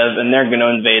aggressive, and they're going to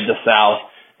invade the south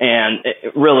and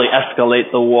really escalate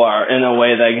the war in a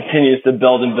way that continues to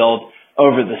build and build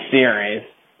over the series.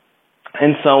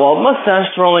 And so while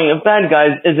mustache twirling of bad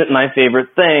guys isn't my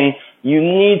favorite thing, you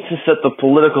need to set the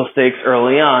political stakes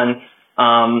early on,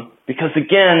 because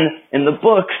again, in the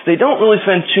books, they don't really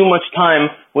spend too much time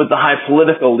with the high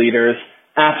political leaders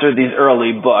after these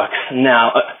early books.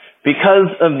 Now, because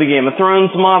of the Game of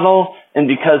Thrones model, and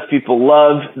because people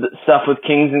love the stuff with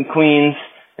kings and queens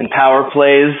and power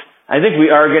plays, I think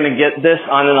we are going to get this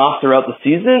on and off throughout the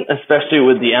season, especially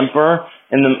with the Emperor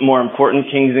and the more important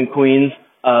kings and queens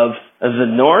of the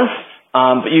North.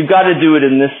 But you've got to do it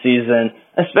in this season,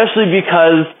 especially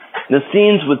because the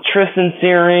scenes with Triss and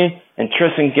Ciri, and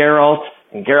Triss and Geralt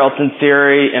and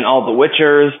Ciri, and all the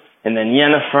Witchers, and then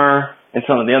Yennefer, and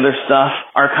some of the other stuff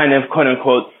are kind of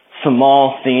quote-unquote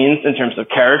small scenes in terms of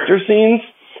character scenes.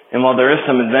 And while there is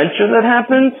some adventure that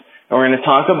happens, and we're going to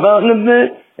talk about in a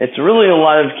bit, it's really a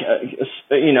lot of,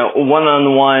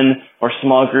 one-on-one or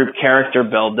small group character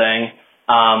building.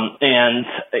 The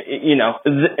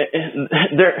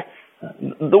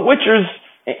Witchers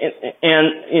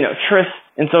and Triss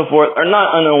and so forth are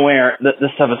not unaware that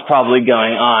this stuff is probably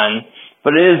going on,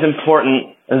 but it is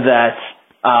important that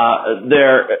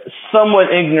they're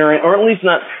somewhat ignorant, or at least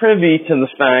not privy to the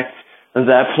fact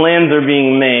that plans are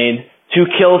being made to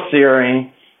kill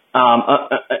Ciri,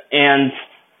 and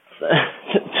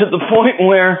to the point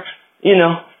where,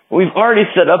 we've already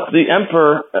set up the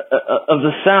Emperor of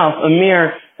the South,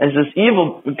 Emhyr, as this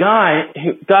evil guy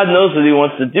who God knows what he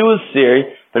wants to do with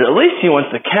Ciri, but at least he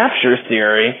wants to capture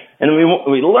Ciri, and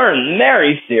we learn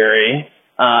marry Ciri,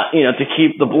 to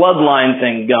keep the bloodline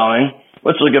thing going,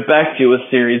 which we'll get back to with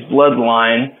Ciri's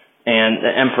bloodline and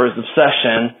the Emperor's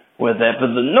obsession with it.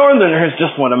 But the Northerners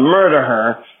just want to murder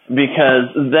her, because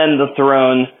then the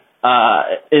throne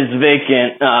is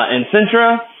vacant in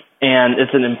Cintra, and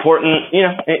it's an important,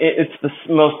 it's the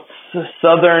most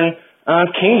southern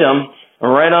kingdom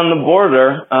right on the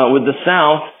border with the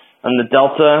south on the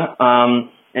delta.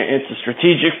 It's a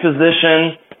strategic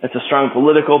position. It's a strong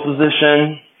political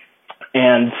position.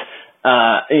 And,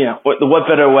 what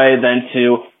better way than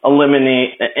to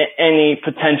eliminate any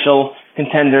potential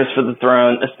contenders for the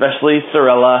throne, especially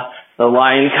Cirilla, the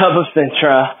lion cub of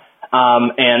Cintra.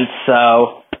 And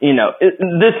so,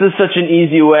 this is such an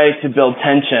easy way to build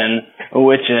tension,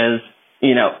 which is,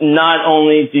 not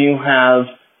only do you have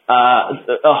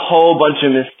a whole bunch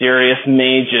of mysterious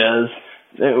mages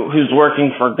who's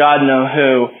working for God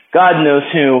knows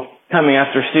who, coming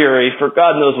after Ciri for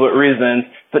God knows what reasons,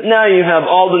 but now you have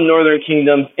all the Northern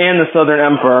Kingdoms and the Southern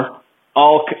Emperor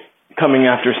all coming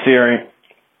after Ciri,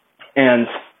 and,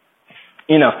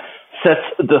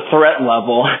 sets the threat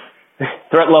level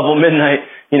midnight,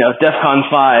 DEFCON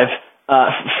 5,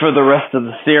 for the rest of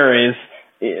the series.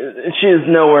 She has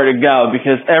nowhere to go,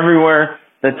 because everywhere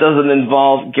that doesn't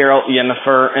involve Geralt,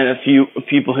 Yennefer, and a few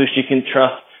people who she can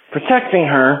trust protecting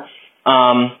her,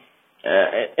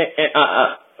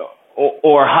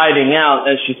 or hiding out,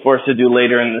 as she's forced to do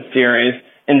later in the series,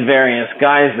 in various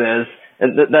guises,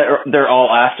 they're all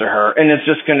after her. And it's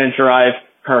just going to drive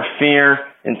her fear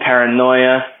and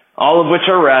paranoia, all of which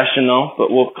are rational,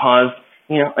 but will cause,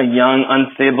 a young,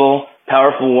 unstable,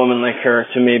 powerful woman like her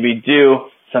to maybe do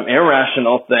some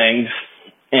irrational things.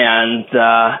 And,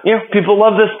 people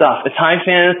love this stuff. It's high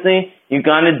fantasy. You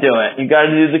gotta do it. You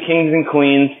gotta do the kings and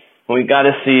queens. And we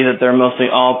gotta see that they're mostly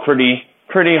all pretty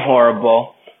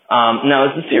horrible. Now,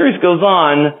 as the series goes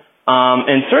on,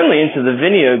 and certainly into the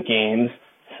video games,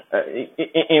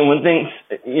 and when things,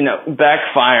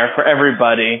 backfire for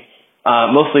everybody,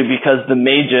 mostly because the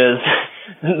mages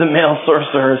the male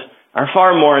sorcerers are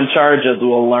far more in charge, as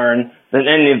we'll learn, than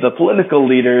any of the political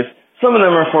leaders. Some of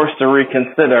them are forced to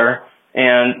reconsider,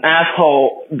 and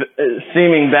asshole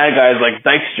seeming bad guys like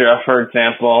Dijkstra, for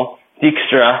example,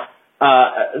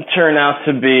 turn out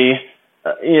to be,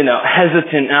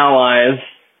 hesitant allies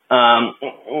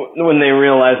when they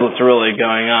realize what's really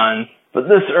going on. But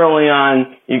this early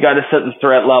on, you got to set the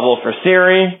threat level for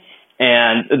Ciri,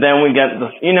 and then we get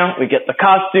the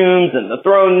costumes and the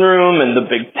throne room and the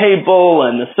big table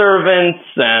and the servants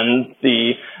and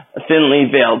the thinly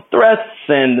veiled threats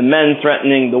and the men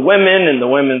threatening the women and the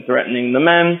women threatening the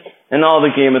men and all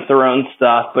the Game of Thrones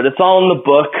stuff. But it's all in the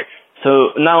book,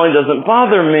 so not only does it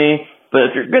bother me, but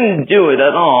if you're going to do it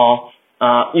at all,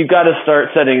 you got to start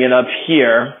setting it up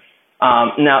here.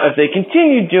 Now, if they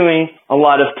continue doing a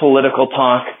lot of political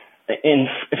talk in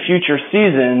future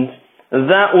seasons,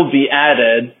 that will be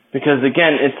added because,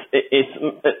 again, it's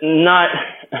not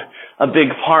a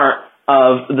big part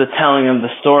of the telling of the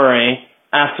story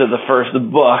after the first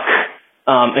book,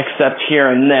 except here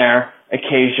and there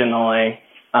occasionally.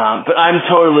 But I'm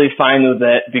totally fine with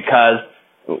it because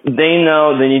they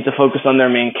know they need to focus on their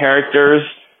main characters,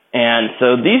 and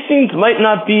so these scenes might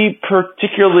not be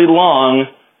particularly long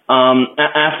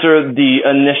after the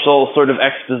initial sort of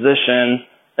exposition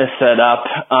is set up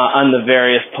on the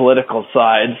various political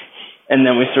sides, and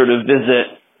then we sort of visit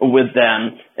with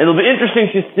them. It'll be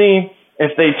interesting to see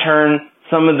if they turn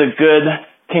some of the good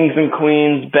kings and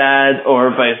queens bad or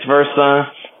vice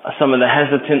versa, some of the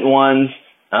hesitant ones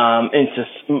into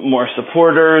more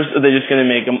supporters. Are they just going to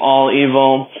make them all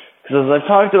evil? Because as I've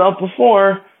talked about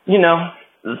before,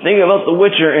 the thing about The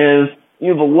Witcher is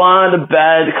you have a lot of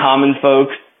bad common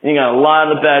folks, and you got a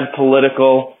lot of bad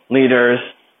political leaders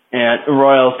and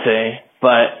royalty.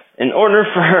 But in order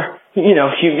for,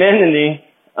 humanity,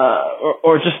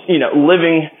 or just,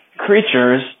 living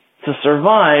creatures to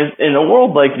survive in a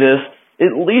world like this,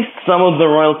 at least some of the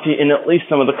royalty and at least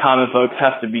some of the common folks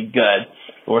have to be good.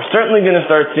 We're certainly going to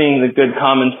start seeing the good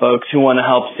common folks who want to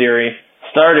help Ciri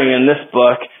starting in this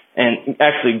book and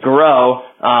actually grow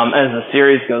as the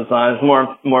series goes on, as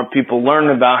more people learn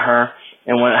about her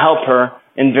and want to help her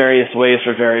in various ways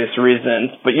for various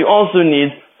reasons. But you also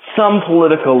need some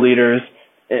political leaders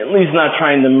at least not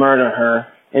trying to murder her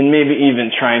and maybe even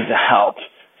trying to help.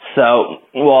 So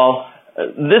while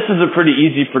this is a pretty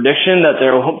easy prediction that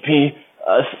there won't be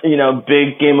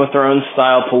big Game of Thrones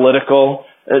style political,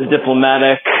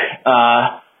 diplomatic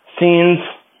scenes,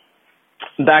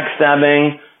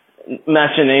 backstabbing,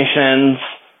 machinations,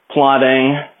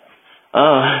 plotting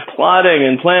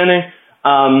and planning.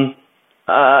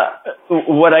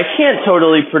 What I can't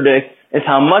totally predict is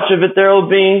how much of it there will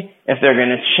be, if they're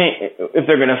going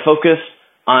to focus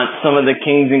on some of the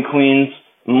kings and queens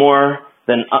more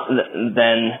than is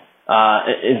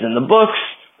in the books,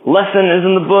 less than is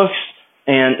in the books,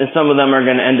 and some of them are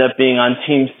going to end up being on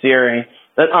Team Ciri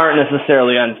that aren't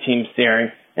necessarily on Team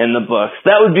Ciri in the books.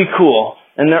 That would be cool.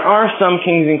 And there are some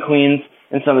kings and queens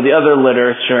in some of the other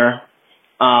literature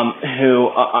who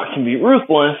can be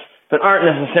ruthless, but aren't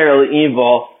necessarily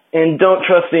evil, and don't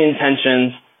trust the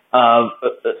intentions of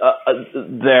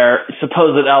their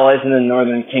supposed allies in the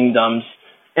northern kingdoms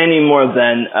any more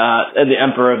than the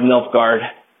Emperor of Nilfgaard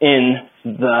in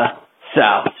the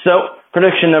south. So,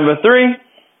 prediction number 3,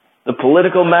 the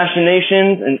political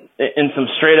machinations and some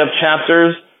straight-up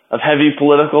chapters of heavy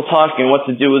political talk and what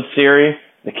to do with Ciri,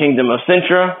 the kingdom of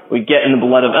Cintra, we get in the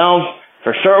Blood of Elves.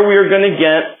 For sure we are going to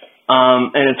get,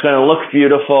 and it's going to look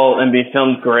beautiful and be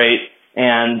filmed great,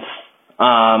 and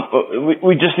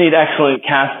we just need excellent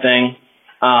casting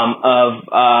of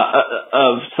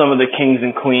some of the kings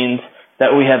and queens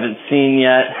that we haven't seen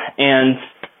yet. And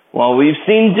while we've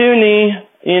seen Dooney,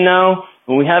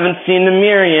 we haven't seen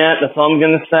Emhyr yet. That's all I'm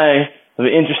going to say. It'll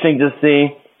be interesting to see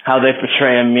how they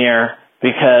portray Emhyr,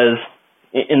 because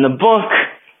in the book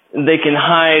they can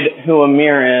hide who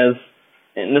Emhyr is,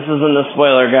 and this isn't a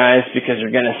spoiler, guys, because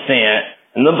you're going to see it.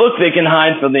 In the book, they can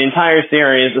hide for the entire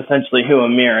series essentially who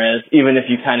Emhyr is, even if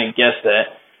you kind of guessed it.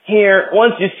 Here,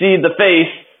 once you see the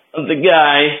face of the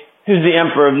guy who's the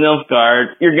Emperor of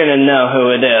Nilfgaard, you're going to know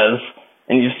who it is,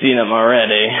 and you've seen him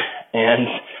already. And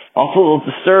also a little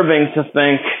disturbing to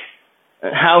think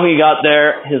how he got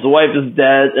there. His wife is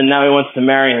dead, and now he wants to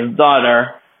marry his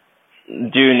daughter,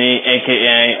 Dooney,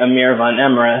 a.k.a. Emhyr von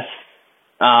Emrys.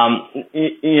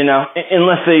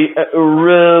 Unless they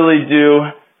really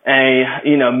do a,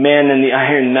 man in the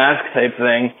iron mask type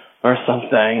thing or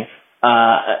something,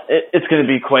 it's going to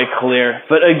be quite clear.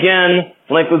 But again,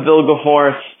 like with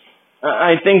Vilgefortz,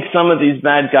 I think some of these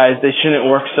bad guys, they shouldn't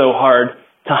work so hard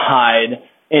to hide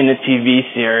in a TV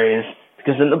series,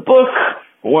 because in the book,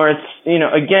 where it's,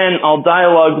 again, all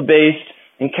dialogue based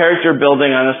and character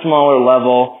building on a smaller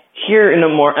level. Here in a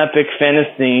more epic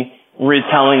fantasy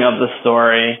retelling of the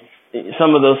story,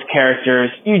 some of those characters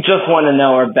you just want to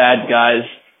know are bad guys,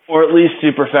 or at least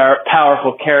super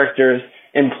powerful characters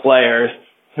and players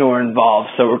who are involved.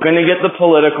 So we're going to get the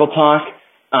political talk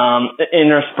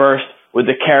interspersed with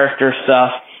the character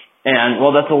stuff. And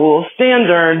while that's a little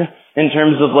standard in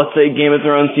terms of, let's say, Game of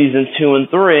Thrones Season 2 and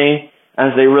 3,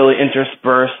 as they really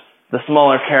intersperse the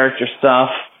smaller character stuff,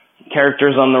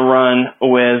 characters on the run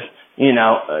with,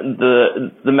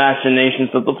 the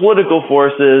machinations of the political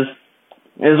forces,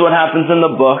 is what happens in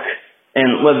the book.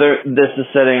 And whether this is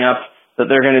setting up that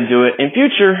they're going to do it in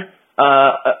future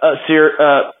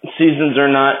seasons or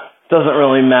not doesn't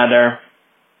really matter.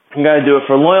 You got to do it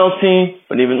for loyalty,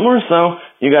 but even more so,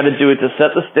 you got to do it to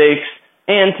set the stakes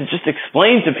and to just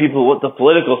explain to people what the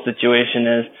political situation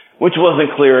is, which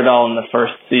wasn't clear at all in the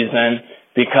first season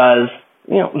because,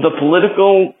 the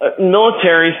political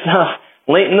military stuff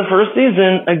late in the first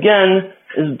season, again,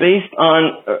 is based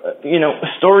on,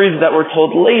 stories that were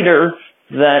told later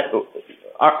that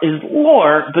is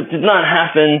lore, but did not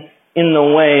happen in the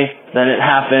way that it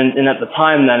happened and at the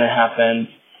time that it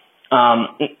happened.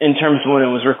 In terms of when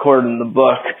it was recorded in the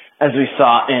book, as we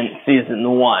saw in season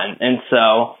 1. And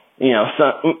so,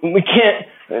 we can't,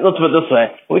 let's put it this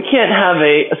way, we can't have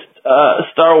a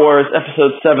Star Wars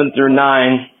episode 7 through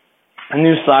 9,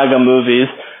 new saga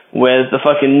movies with the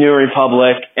fucking New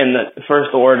Republic and the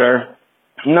First Order.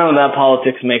 None of that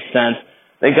politics makes sense.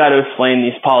 They got to explain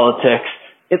these politics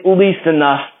at least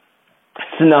enough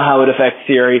to know how it affects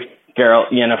Ciri,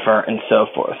 Geralt, Yennefer, and so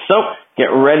forth. So,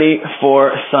 get ready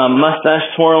for some mustache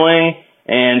twirling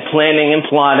and planning and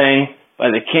plotting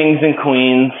by the kings and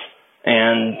queens,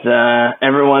 and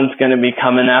everyone's going to be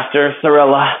coming after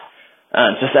Cirilla,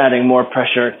 just adding more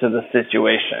pressure to the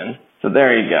situation. So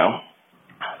there you go.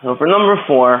 So for number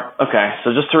 4, okay,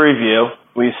 so just to review,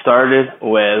 we started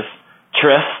with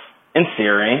Triss and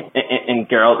Ciri and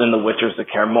Geralt and the Witchers of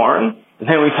Kaer Morhen.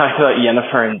 Then we talked about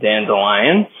Yennefer and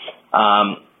Dandelion.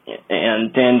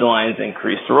 And Dandelion's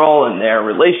increased role in their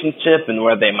relationship and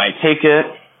where they might take it.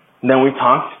 Then we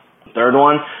talked, the third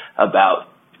one, about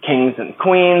kings and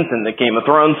queens and the Game of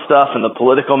Thrones stuff and the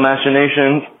political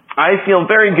machinations. I feel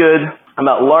very good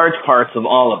about large parts of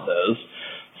all of those.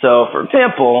 So, for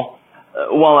example,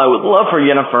 while I would love for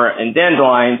Yennefer and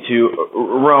Dandelion to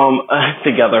roam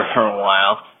together for a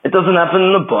while, it doesn't happen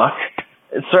in the book.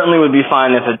 It certainly would be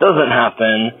fine if it doesn't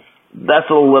happen. That's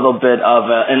a little bit of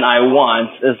an I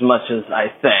want as much as I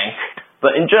think.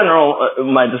 But in general,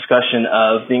 my discussion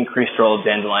of the increased role of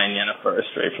Dandelion and Yennefer is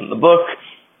straight from the book.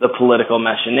 The political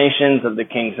machinations of the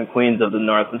kings and queens of the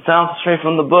north and south is straight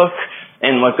from the book.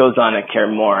 And what goes on at Kaer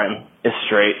Morhen is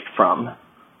straight from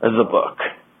the book.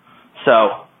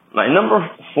 So, my number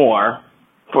 4,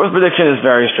 fourth prediction is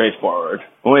very straightforward,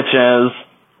 which is,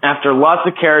 after lots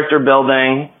of character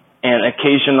building and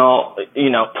occasional,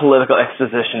 political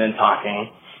exposition and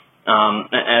talking,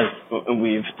 as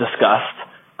we've discussed,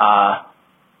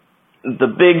 the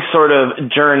big sort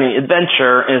of journey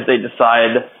adventure is they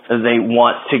decide they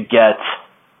want to get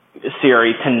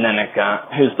Ciri to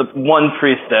Nennika, who's the one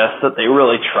priestess that they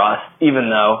really trust, even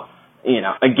though,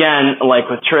 again, like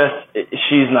with Triss,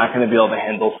 she's not going to be able to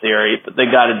handle Ciri, but they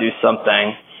got to do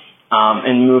something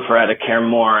and move her out of Kaer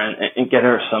Morhen and get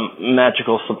her some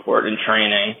magical support and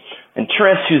training. And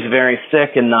Triss, who's very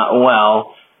sick and not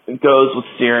well, goes with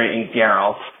Ciri and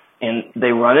Geralt, and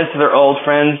they run into their old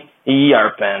friends,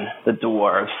 Yarpen, the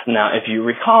dwarves. Now, if you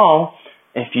recall,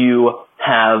 if you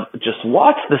have just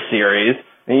watched the series,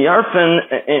 Yarpen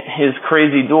and his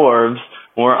crazy dwarves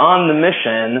were on the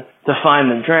mission to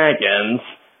find the dragons,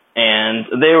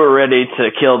 and they were ready to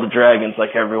kill the dragons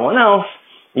like everyone else.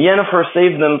 Yennefer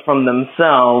saved them from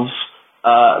themselves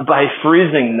by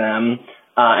freezing them,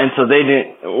 and so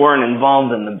they weren't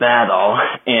involved in the battle,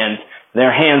 and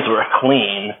their hands were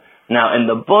clean. Now, in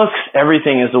the books,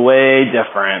 everything is way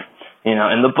different.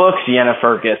 In the books,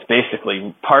 Yennefer gets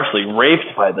basically partially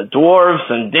raped by the dwarves,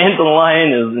 and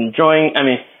Dandelion is enjoying,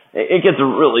 it gets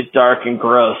really dark and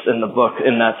gross in the book,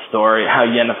 in that story, how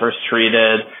Yennefer's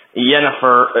treated.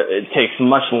 Yennefer, it takes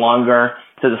much longer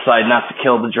to decide not to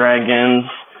kill the dragons.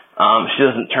 She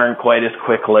doesn't turn quite as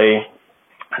quickly,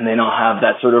 and they don't have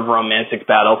that sort of romantic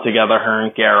battle together, her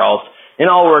and Geralt. It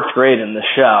all works great in the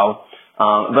show.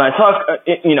 But I talk,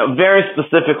 very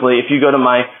specifically, if you go to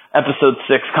my episode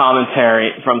 6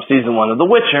 commentary from season 1 of The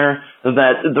Witcher,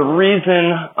 that the reason,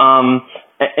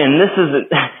 and this isn't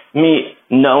me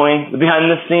knowing the behind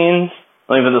the scenes,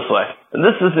 let me put it this way.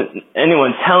 This isn't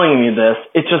anyone telling me this,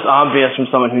 it's just obvious from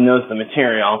someone who knows the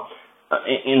material.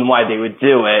 in why they would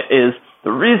do it is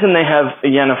the reason they have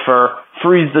Yennefer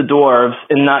freeze the dwarves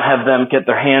and not have them get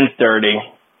their hands dirty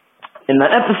in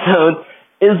that episode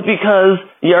is because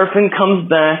Yarpen comes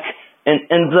back and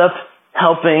ends up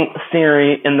helping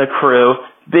Ciri and the crew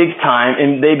big time,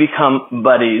 and they become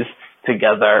buddies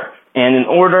together. And in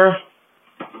order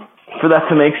for that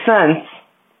to make sense,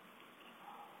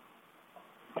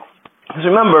 because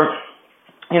remember,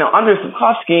 Andrzej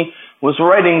Sapkowski was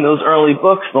writing those early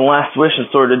books, The Last Wish and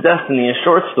Sword of Destiny, as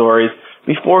short stories,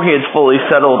 before he had fully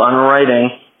settled on writing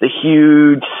the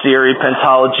huge Ciri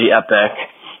pentology epic.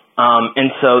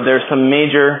 And so there's some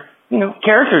major,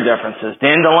 character differences.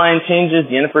 Dandelion changes,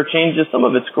 Yennefer changes, some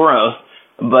of it's gross,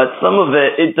 but some of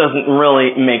it doesn't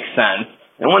really make sense.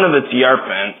 And one of it's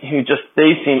Yarpen, who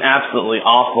they seem absolutely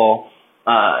awful.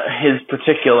 His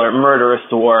particular murderous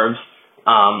dwarves,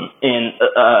 in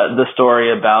the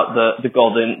story about the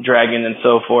Golden Dragon and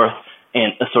so forth,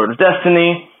 and A Sword of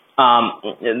Destiny.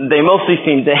 They mostly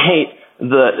seem to hate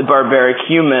the barbaric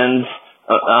humans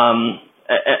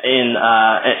in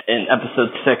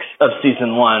episode 6 of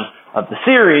season 1 of the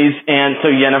series, and so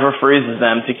Yennefer freezes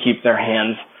them to keep their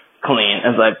hands clean,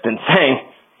 as I've been saying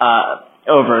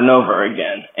over and over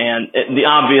again. And the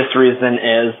obvious reason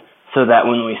is so that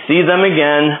when we see them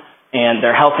again and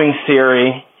they're helping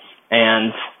Ciri,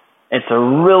 and it's a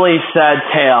really sad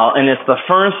tale, and it's the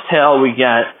first tale we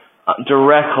get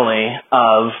directly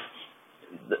of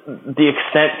the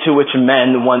extent to which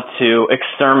men want to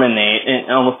exterminate in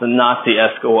almost a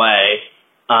Nazi-esque way,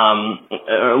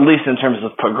 or at least in terms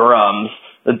of pogroms,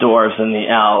 the dwarves and the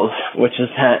elves, which is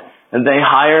that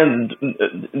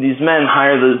these men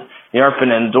hire the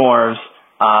Yarpen and dwarves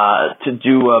to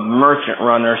do a merchant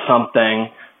run or something,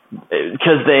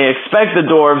 because they expect the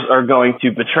dwarves are going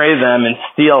to betray them and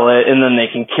steal it, and then they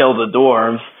can kill the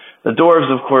dwarves. The dwarves,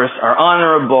 of course, are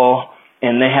honorable,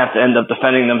 and they have to end up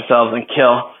defending themselves and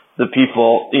kill the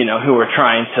people, who are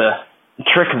trying to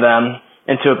trick them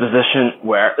into a position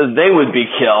where they would be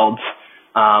killed.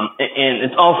 And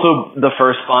it's also the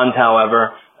first bond,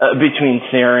 however, between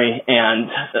Ciri and,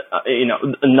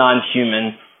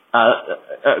 non-human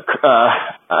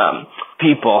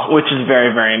people, which is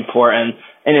very, very important.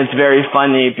 And it's very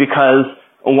funny because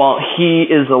while he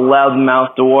is a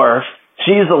loudmouth dwarf,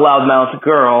 she's a loudmouth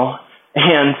girl,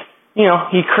 and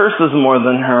he curses more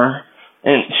than her,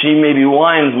 and she maybe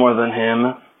whines more than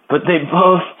him, but they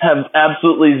both have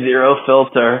absolutely zero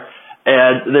filter,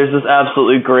 and there's this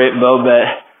absolutely great moment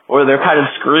where they're kind of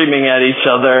screaming at each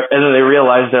other, and then they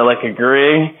realize they're,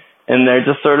 agreeing, and they're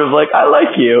just sort of I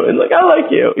like you, and I like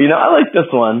you, I like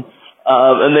this one,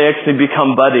 and they actually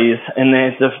become buddies, and they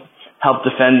have to help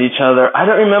defend each other. I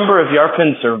don't remember if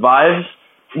Yarpen survives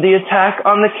the attack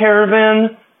on the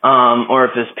caravan, or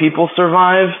if his people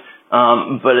survive,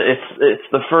 but it's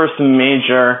the first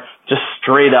major, just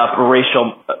straight up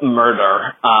racial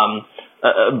murder,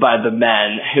 by the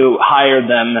men who hired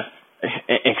them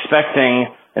expecting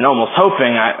and almost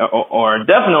hoping, or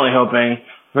definitely hoping,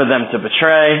 for them to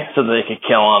betray so that they could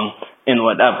kill them in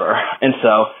whatever. And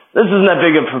so this isn't that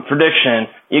big of a prediction.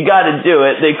 You got to do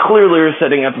it. They clearly are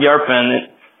setting up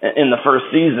Yarpen in the first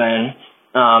season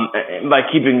by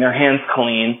keeping their hands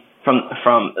clean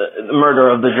from the murder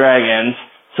of the dragons,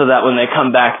 so that when they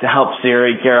come back to help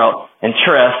Ciri, Geralt, and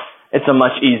Triss, it's a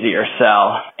much easier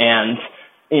sell. And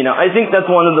I think that's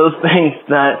one of those things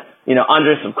that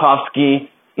Andrzej Sapkowski,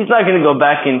 he's not going to go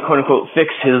back and quote unquote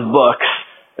fix his books,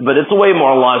 but it's way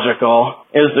more logical.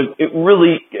 It was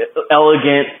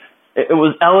elegant,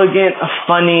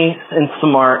 funny, and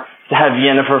smart to have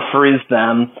Yennefer freeze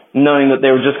them, knowing that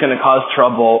they were just going to cause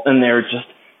trouble, and they were just,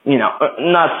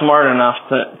 not smart enough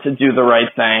to do the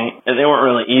right thing, and they weren't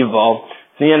really evil.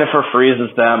 So Yennefer freezes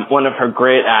them. One of her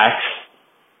great acts,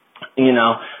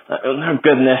 her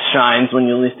goodness shines when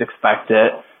you least expect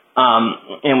it,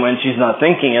 and when she's not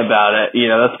thinking about it,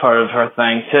 that's part of her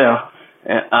thing too.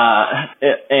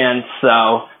 And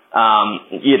so,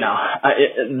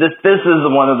 this is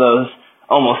one of those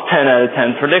almost 10 out of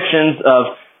 10 predictions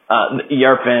of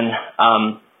Yarpen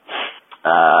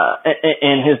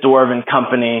and his dwarven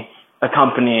company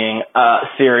accompanying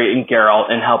Ciri and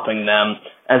Geralt and helping them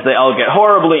as they all get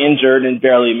horribly injured and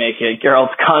barely make it.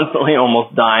 Geralt's constantly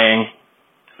almost dying.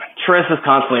 Triss is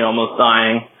constantly almost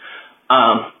dying.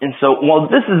 And so while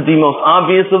this is the most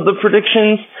obvious of the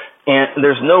predictions, and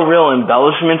there's no real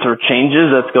embellishment or changes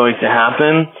that's going to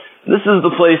happen, this is the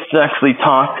place to actually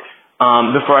talk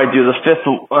before I do the fifth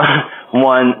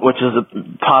one, which is a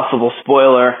possible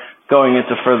spoiler, going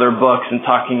into further books and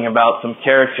talking about some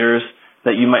characters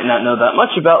that you might not know that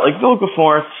much about, like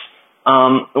Vilgefortz,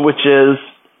 which is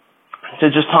to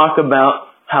just talk about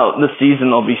how the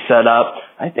season will be set up.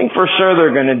 I think for sure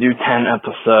they're going to do 10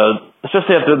 episodes,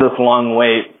 especially after this long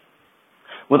wait.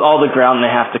 With all the ground they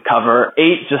have to cover,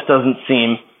 8 just doesn't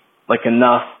seem like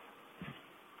enough.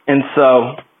 And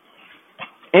so,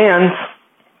 and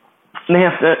they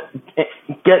have to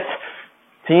get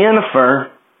to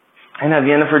Yennefer and have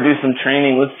Yennefer do some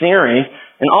training with Ciri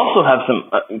and also have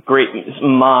some great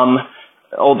mom,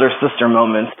 older sister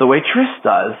moments the way Triss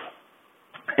does.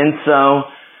 And so,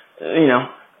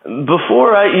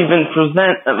 before I even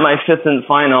present my fifth and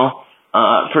final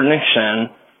prediction,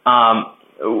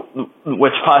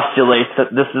 which postulates that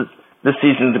this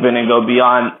season's going to go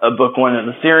beyond book 1 of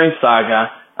the series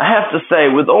saga, I have to say,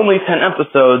 with only 10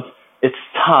 episodes, it's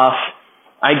tough.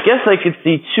 I guess I could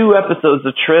see 2 episodes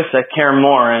of Triss at Kaer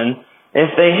Morhen.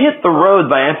 If they hit the road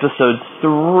by episode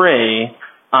 3,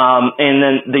 and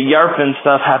then the Yarpen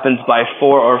stuff happens by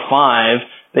 4 or 5,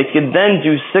 they could then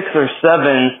do 6 or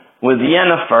 7 with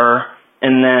Yennefer,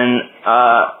 and then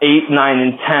 8, 9,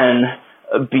 and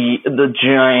 10 be the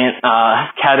giant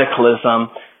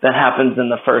cataclysm that happens in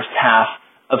the first half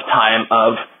of Time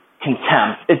of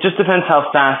Contempt. It just depends how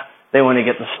fast they want to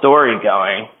get the story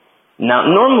going. Now,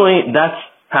 normally that's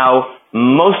how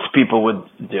most people would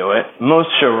do it. Most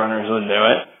showrunners would do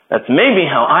it. That's maybe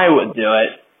how I would do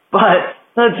it. But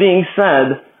that being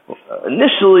said,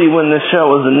 initially when the show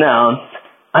was announced,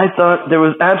 I thought there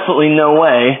was absolutely no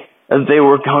way that they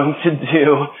were going to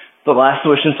do The Last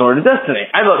Wish and Sword of Destiny.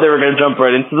 I thought they were going to jump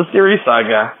right into the series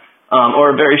saga, or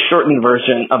a very shortened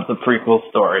version of the prequel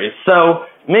story. So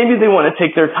maybe they want to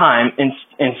take their time and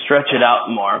stretch it out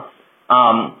more.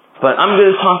 But I'm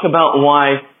going to talk about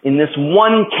why, in this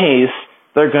one case,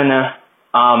 they're going to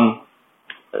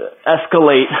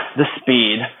escalate the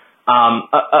speed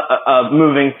of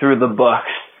moving through the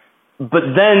books.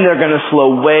 But then they're going to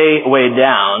slow way, way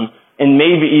down and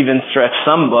maybe even stretch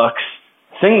some books,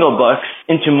 single books,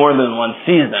 into more than one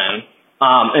season.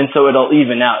 And so it'll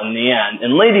even out in the end.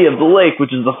 And Lady of the Lake,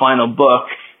 which is the final book,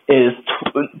 is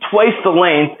twice the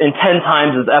length and 10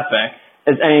 times as epic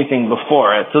as anything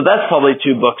before it. So that's probably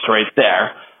 2 books right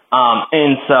there.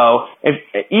 And so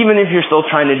even if you're still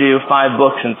trying to do 5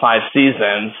 books in 5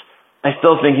 seasons, I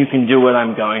still think you can do what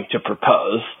I'm going to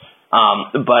propose.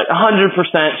 But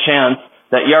 100% chance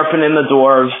that Yarpen and the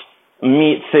dwarves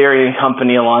meet Ciri and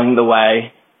company along the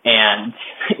way. And,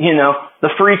 the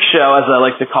freak show, as I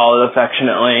like to call it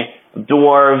affectionately,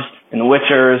 dwarves and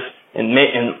witchers and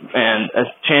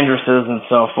enchanresses and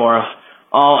so forth,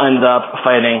 all end up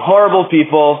fighting horrible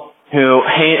people who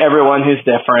hate everyone who's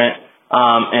different.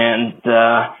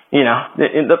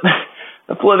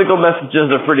 The political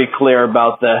messages are pretty clear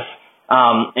about this.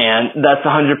 And that's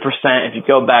 100%. If you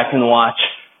go back and watch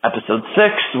episode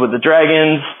 6 with the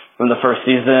dragons from the first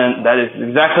season, that is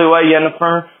exactly why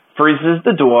Yennefer freezes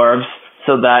the dwarves,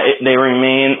 so that they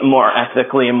remain more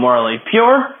ethically and morally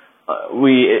pure.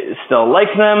 We still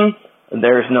like them.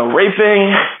 There's no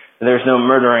raping. There's no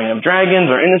murdering of dragons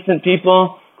or innocent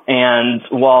people. And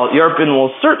while Yarpen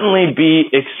will certainly be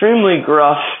extremely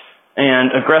gruff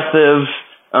and aggressive,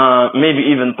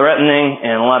 maybe even threatening,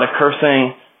 and a lot of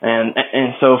cursing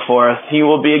and so forth, he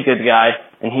will be a good guy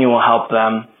and he will help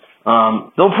them.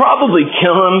 They'll probably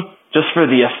kill him just for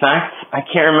the effect. I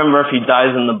can't remember if he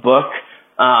dies in the book.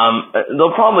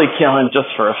 They'll probably kill him just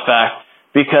for effect,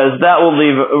 because that will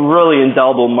leave a really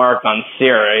indelible mark on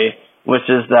Ciri, which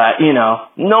is that,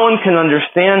 no one can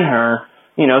understand her.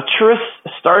 Triss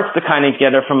starts to kind of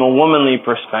get her from a womanly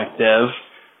perspective,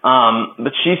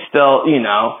 but she's still,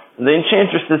 the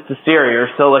enchantresses to Ciri are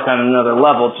still like on another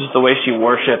level, just the way she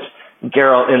worships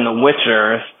Geralt in The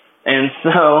Witchers. And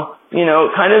so,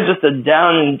 kind of just a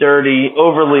down and dirty,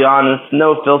 overly honest,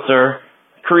 no filter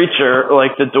creature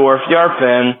like the dwarf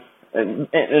Yarpen,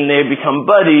 and they become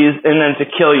buddies, and then to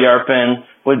kill Yarpen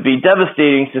would be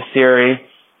devastating to Ciri,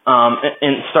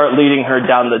 and start leading her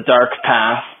down the dark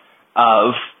path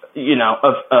of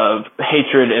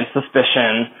hatred and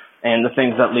suspicion and the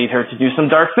things that lead her to do some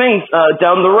dark things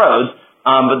down the road.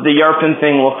 But the Yarpen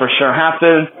thing will for sure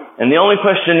happen. And the only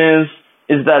question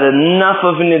is that enough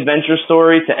of an adventure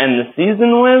story to end the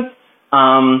season with?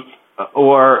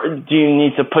 Or do you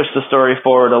need to push the story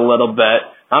forward a little bit?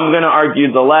 I'm going to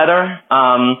argue the latter.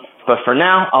 But for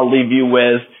now, I'll leave you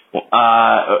with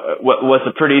what was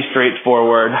a pretty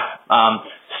straightforward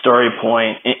story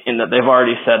point in that they've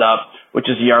already set up, which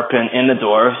is Yarpen and the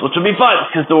dwarves, which will be fun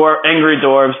because angry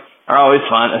dwarves are always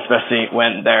fun, especially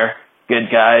when they're good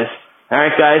guys. All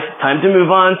right, guys, time to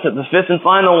move on to the 5th and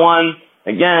final one.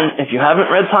 Again, if you haven't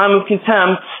read Time of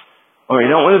Contempt, or you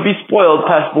don't want to be spoiled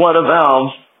past Blood of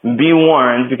Elves, be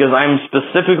warned, because I'm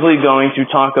specifically going to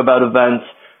talk about events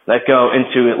that go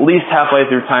into at least halfway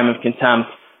through Time of Contempt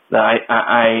that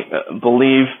I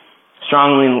believe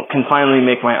strongly can finally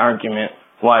make my argument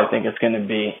why I think it's going to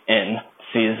be in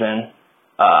season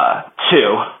 2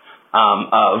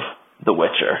 of The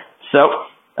Witcher. So,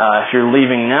 if you're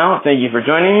leaving now, thank you for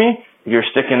joining me. If you're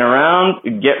sticking around,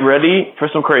 get ready for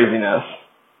some craziness.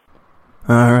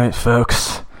 Alright,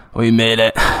 folks, we made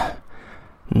it.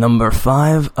 Number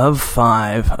 5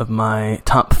 of my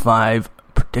top 5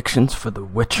 predictions for The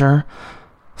Witcher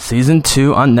Season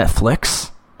 2 on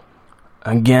Netflix.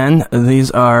 Again,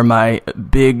 these are my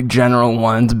big general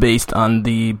ones based on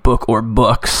the book or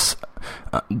books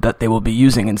that they will be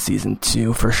using in Season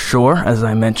 2 for sure. As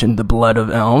I mentioned, The Blood of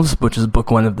Elves, which is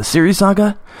book 1 of the series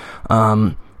saga.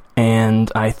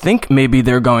 And I think maybe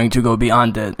they're going to go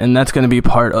beyond it, and that's going to be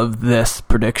part of this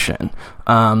prediction.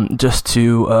 Just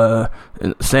to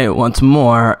say it once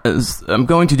more, I'm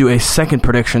going to do a second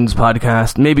predictions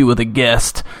podcast, maybe with a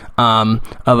guest,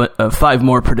 of 5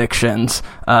 more predictions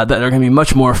that are going to be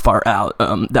much more far out,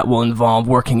 that will involve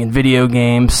working in video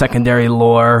games, secondary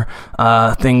lore,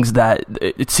 things that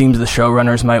it seems the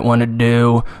showrunners might want to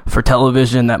do for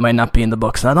television that might not be in the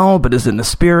books at all, but is in the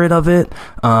spirit of it,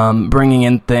 bringing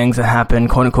in things that happen,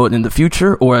 quote-unquote, in the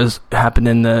future, or as happened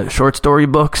in the short story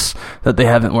books that they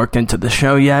haven't worked into the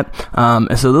show yet.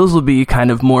 And so those will be kind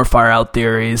of more far-out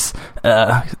theories,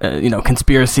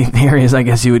 conspiracy theories, I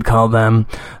guess you would call them,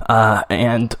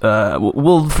 and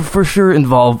will for sure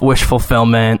involve wish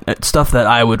fulfillment, stuff that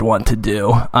I would want to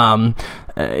do.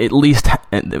 At least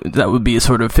that would be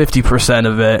sort of 50%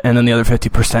 of it, and then the other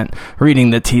 50% reading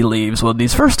the tea leaves. Well,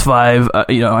 these first 5,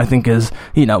 I think is,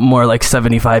 more like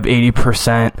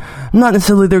 75-80%. Not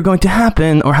necessarily they're going to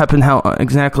happen, or happen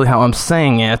exactly how I'm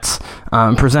saying it,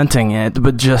 presenting it,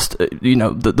 but just,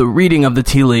 the reading of the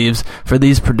tea leaves for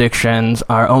these predictions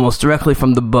are almost directly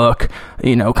from the book,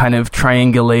 kind of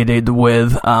triangulated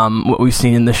with what we've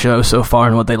seen in the show so far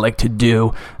and what they like to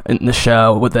do in the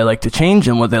show, what they like to change,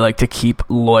 and what they like to keep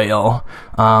loyal.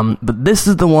 But this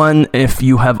is the one, if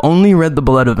you have only read The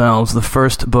Blood of Elves, the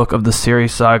first book of the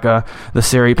series saga, the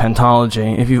series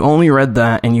pentology, if you've only read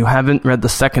that and you haven't read the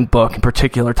second book, in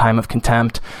particular Time of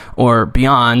Contempt, or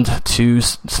beyond to,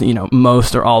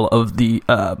 most or all of the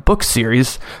book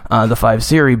series, the 5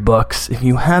 series books, if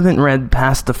you haven't read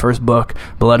past the first book,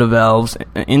 Blood of Elves,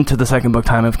 into the second book,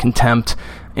 Time of Contempt,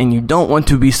 and you don't want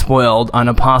to be spoiled on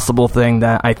a possible thing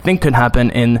that I think could happen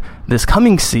in this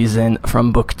coming season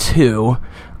from book 2,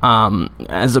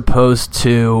 as opposed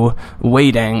to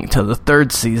waiting till the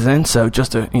 3rd season. So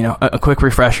just a quick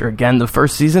refresher. Again, the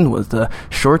first season was the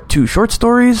 2 short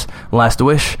stories, Last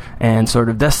Wish and Sword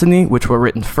of Destiny, which were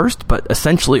written first, but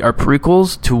essentially are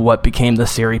prequels to what became the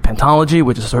series pentology,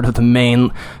 which is sort of the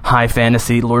main high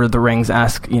fantasy Lord of the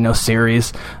Rings-esque,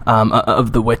 series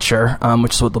of The Witcher,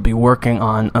 which is what they'll be working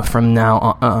on from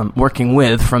now on,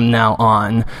 from now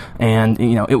on. And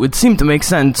it would seem to make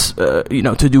sense,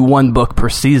 to do 1 book per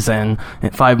season,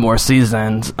 5 more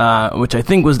seasons, which I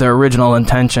think was their original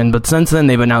intention. But since then,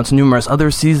 they've announced numerous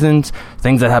other seasons,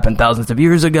 things that happened thousands of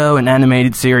years ago, an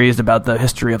animated series about the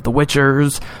history of the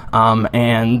Witchers,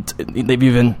 and they've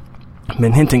even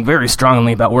been hinting very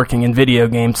strongly about working in video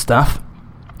game stuff,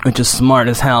 which is smart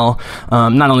as hell,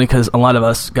 not only because a lot of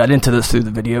us got into this through the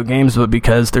video games, but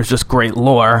because there's just great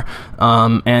lore,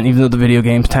 and even though the video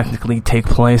games technically take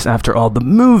place after all the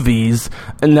movies,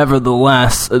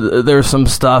 nevertheless, there's some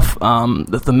stuff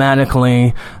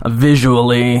thematically,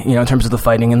 visually, in terms of the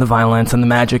fighting and the violence and the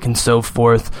magic and so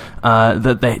forth,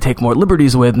 that they take more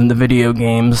liberties with in the video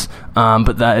games,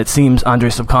 but that it seems Andrei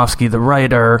Sapkowski, the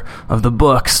writer of the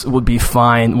books, would be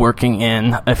fine working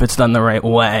in if it's done the right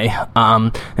way.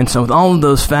 And so with all of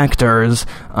those factors,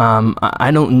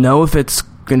 I don't know if it's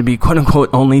going to be quote-unquote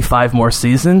only 5 more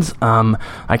seasons.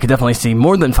 I could definitely see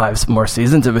more than 5 more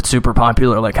seasons if it's super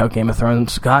popular like how Game of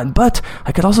Thrones got, but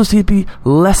I could also see it be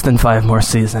less than 5 more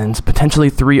seasons, potentially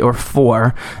 3 or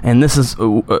 4, and this is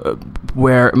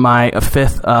where my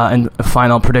 5th and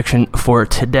final prediction for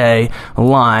today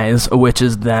lies, which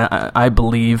is that I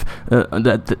believe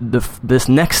that this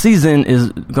next season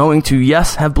is going to,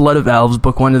 yes, have Blood of Elves,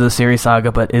 book 1 of the series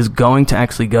saga, but is going to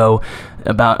actually go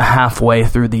about halfway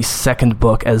through the second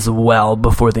book as well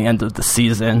before the end of the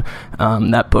season,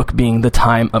 that book being The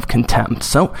Time of Contempt.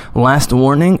 So, last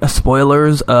warning,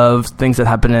 spoilers of things that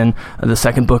happen in the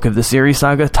second book of the series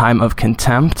saga, Time of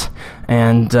Contempt.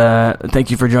 And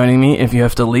thank you for joining me if you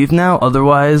have to leave now.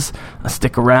 Otherwise,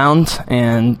 stick around,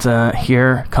 and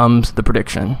here comes the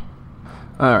prediction.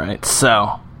 Alright,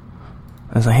 so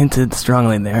as I hinted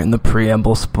strongly there in the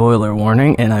preamble spoiler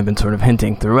warning, and I've been sort of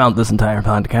hinting throughout this entire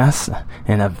podcast,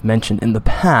 and I've mentioned in the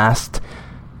past,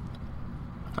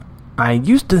 I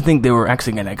used to think they were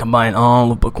actually going to combine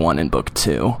all of Book 1 and Book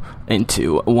 2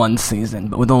 into one season,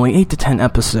 but with only 8 to 10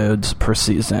 episodes per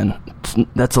season,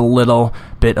 that's a little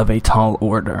bit of a tall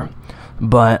order.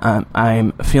 But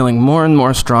I'm feeling more and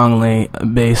more strongly,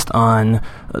 based on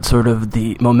sort of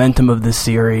the momentum of the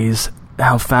series,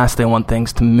 how fast they want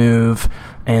things to move,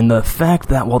 and the fact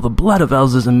that while The Blood of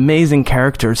Elves is an amazing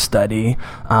character study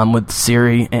with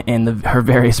Ciri and her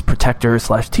various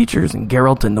protectors/teachers, and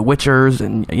Geralt and the Witchers,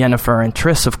 and Yennefer and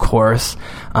Triss, of course,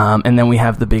 and then we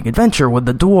have the big adventure with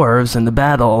the dwarves and the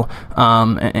battle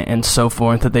and so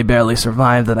forth that they barely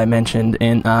survived that I mentioned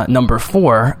in number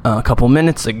 4 a couple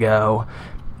minutes ago.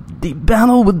 The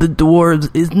battle with the dwarves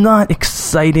is not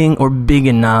exciting or big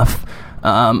enough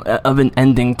of an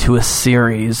ending to a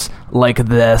series like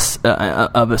this,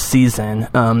 of a season.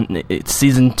 It's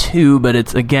season 2, but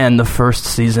it's, again, the first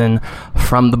season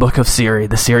from the Book of Ciri,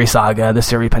 the Ciri Saga, the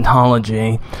Ciri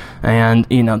Pentology. And,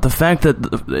 the fact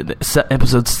that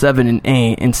episodes 7 and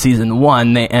 8 in season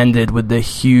 1, they ended with the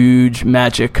huge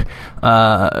magic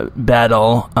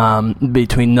battle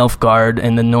between Nilfgaard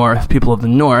and the North, people of the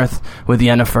North, with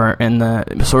Yennefer and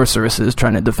the sorceresses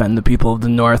trying to defend the people of the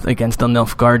North against the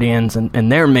Nilfgaardians and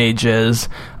their mages,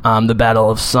 the Battle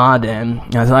of Sodden,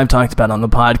 as I've talked about on the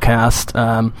podcast,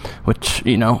 which,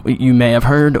 you may have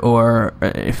heard, or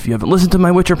if you haven't listened to my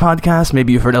Witcher podcast,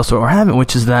 maybe you've heard elsewhere or haven't,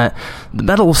 which is that the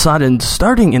Battle of Sodden,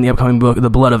 starting in the upcoming book,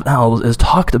 The Blood of Elves, is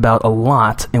talked about a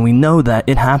lot, and we know that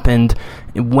it happened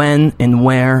when and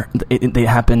where they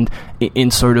happened in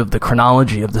sort of the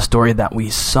chronology of the story that we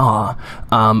saw,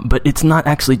 but it's not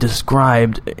actually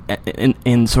described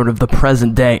in sort of the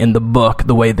present day in the book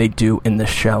the way they do in the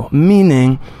show,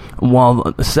 meaning while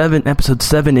episode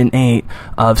 7 and 8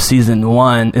 of season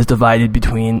 1 is divided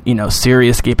between, Ciri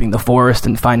escaping the forest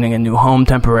and finding a new home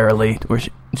temporarily where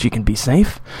she can be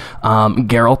safe,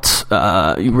 Geralt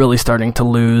really starting to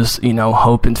lose,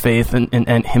 hope and faith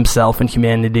in himself and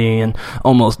humanity, and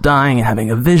almost dying and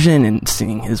having a vision and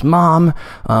seeing his mom,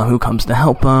 who comes to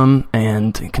help him,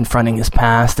 and confronting his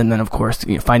past, and then, of course,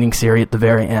 finding Ciri at the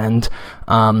very end.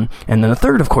 And then the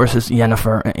third, of course, is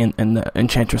Yennefer and the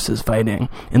Enchantresses fighting.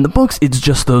 In the books, it's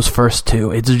just those first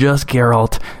two. It's just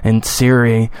Geralt and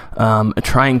Ciri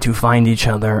trying to find each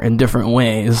other in different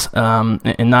ways,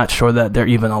 and not sure that they're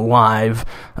even alive.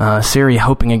 Ciri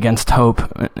hoping against hope,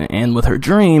 and with her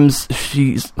dreams,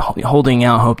 she's holding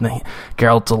out hope that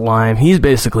Geralt's alive. He's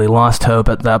basically lost hope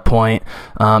at that point,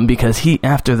 because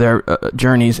after their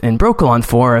journeys in Brokilon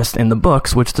Forest in the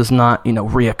books, which does not,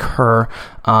 reoccur,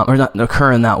 or not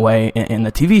occur in that way in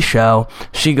the TV show,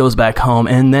 she goes back home,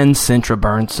 and then Sintra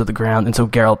burns to the ground, and so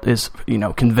Geralt is,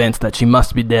 convinced that she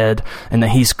must be dead, and that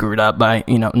he screwed up by,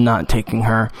 not taking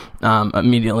her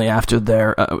immediately after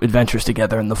their adventures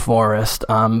together in the forest,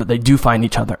 but they do find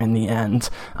each other in the end,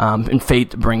 and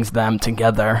fate brings them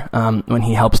together when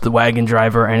he helps the wagon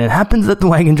driver, and it happens that the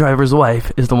wagon driver's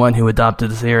wife is the one who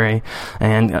adopted Ciri,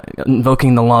 and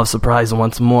invoking the law of surprise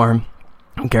once more,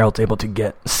 Geralt's able to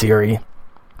get Ciri,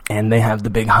 and they have the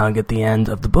big hug at the end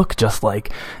of the book, just like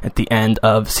at the end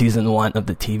of season 1 of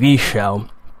the TV show.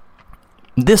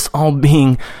 This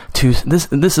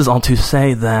is all to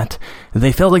say that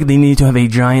they felt like they needed to have a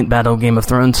giant battle Game of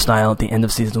Thrones style at the end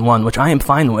of season 1, which I am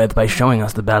fine with by showing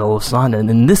us the Battle of Sodden.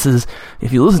 And this is,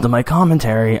 if you listen to my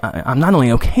commentary, I'm not only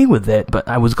okay with it, but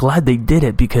I was glad they did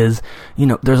it because,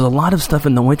 there's a lot of stuff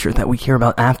in The Witcher that we hear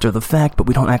about after the fact, but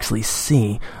we don't actually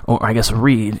see, or I guess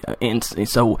read. And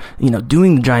so,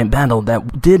 doing the giant battle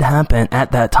that did happen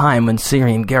at that time when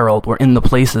Ciri and Geralt were in the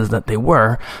places that they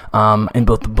were, in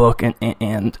both the book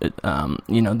and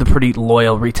the pretty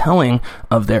loyal retelling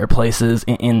of their places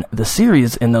in the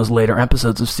series in those later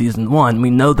episodes of season 1. We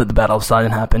know that the Battle of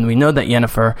Sodden happened. We know that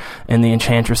Yennefer and the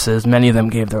Enchantresses, many of them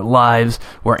gave their lives,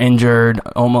 were injured,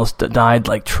 almost died,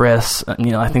 like Triss.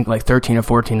 I think like 13 or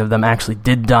 14 of them actually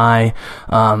did die,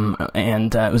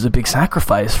 and it was a big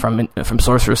sacrifice from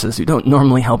sorceresses who don't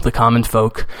normally help the common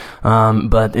folk,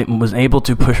 but it was able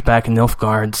to push back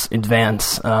Nilfgaard's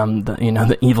advance,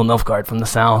 the evil Nilfgaard from the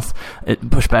south. It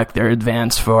pushed back their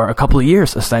advance for a couple of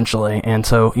years, essentially. And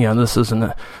so, this isn't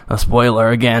a spoiler.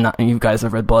 Again, you guys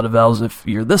have read Blood of Elves if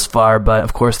you're this far, but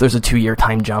of course there's a 2-year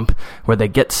time jump where they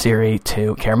get Ciri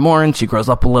to Kaer Morhen. She grows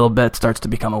up a little bit, starts to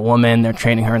become a woman. They're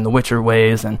training her in the Witcher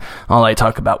ways, and all I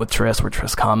talk about with Triss, where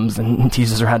Triss comes and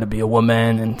teaches her how to be a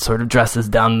woman and sort of dresses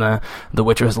down the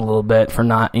Witchers a little bit for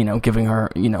not, giving her,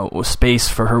 space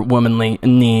for her womanly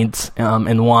needs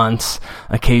and wants,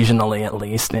 occasionally at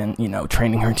least, and,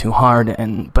 training her too hard.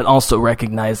 hard, but also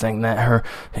recognizing that her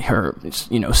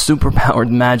superpowered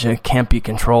magic can't be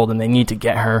controlled, and they need to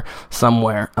get her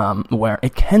somewhere where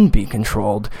it can be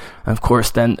controlled. Of course,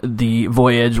 then the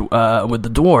voyage with the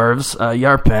dwarves,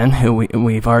 Yarpen, who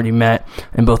we've already met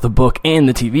in both the book and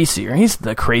the TV series,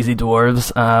 the crazy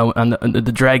dwarves on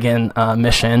the dragon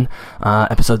mission,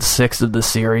 episode 6 of the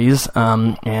series,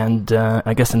 and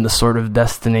I guess in the Sword of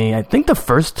Destiny, I think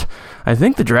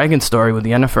the dragon story with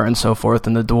Yennefer and so forth,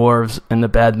 and the dwarves and the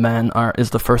bad men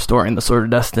is the first story in the Sword of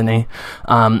Destiny.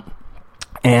 But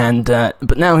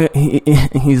now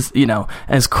he's,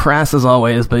 as crass as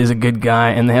always, but he's a good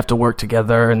guy, and they have to work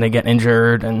together, and they get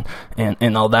injured, and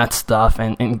all that stuff.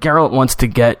 And Geralt wants to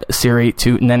get Ciri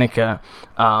to Nenneke,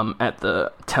 at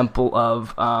the temple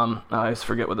of, I always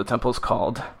forget what the temple's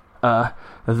called.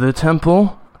 The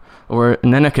temple where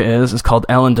Nenneke is called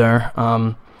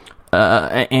Elendor,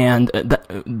 and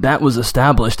that was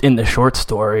established in the short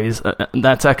stories.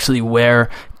 That's actually where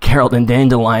Geralt and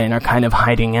Dandelion are kind of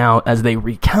hiding out as they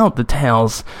recount the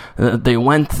tales that they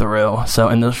went through. So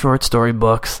in the short story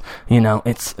books,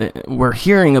 we're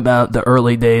hearing about the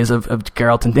early days of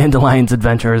Geralt and Dandelion's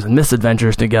adventures and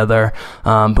misadventures together,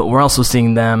 but we're also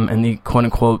seeing them in the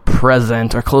quote-unquote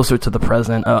present, or closer to the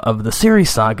present, of the Ciri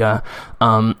saga,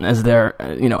 as they're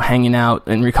hanging out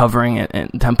and recovering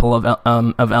at Temple of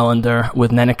Elendor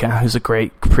with Nenneke, who's a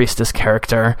great priestess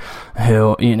character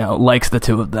who likes the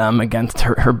two of them against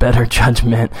her better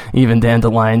judgment. Even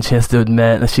Dandelion, she has to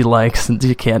admit that she likes, and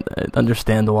she can't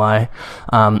understand why.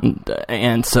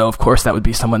 And so, of course, that would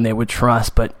be someone they would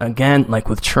trust. But again, like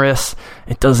with Triss,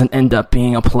 it doesn't end up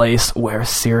being a place where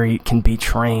Ciri can be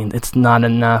trained. It's not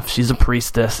enough. She's a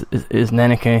priestess, is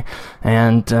Nenneke,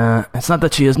 and it's not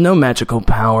that she has no magical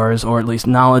powers, or at least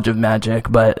knowledge of magic,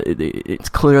 but it's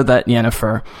clear that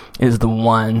Yennefer is the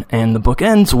one. And the book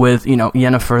ends with,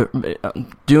 Yennefer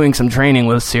doing some training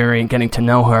with Ciri and getting to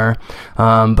know her,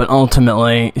 but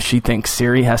ultimately she thinks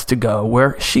Ciri has to go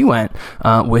where she went,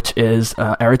 which is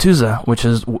Aretuza, which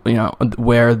is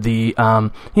where the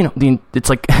it's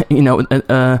like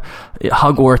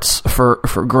Hogwarts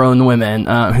for grown women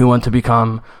who want to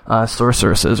become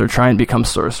sorceresses or try and become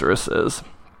sorceresses.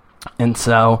 And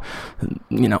so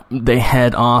they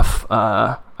head off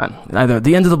either at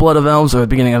the end of the Blood of Elves or the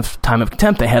beginning of Time of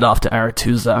Contempt. They head off to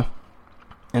Aretuza,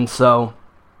 and so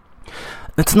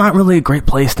it's not really a great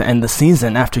place to end the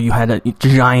season after you had a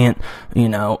giant,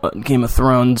 Game of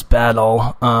Thrones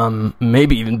battle,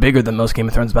 maybe even bigger than most Game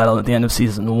of Thrones battle at the end of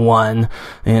season 1.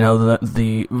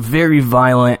 The very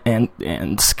violent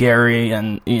and scary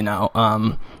and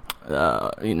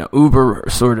uber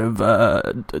sort of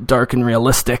dark and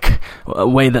realistic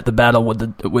way that the battle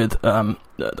with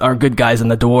our good guys and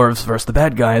the dwarves versus the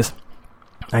bad guys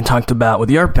I talked about with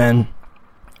Yarpen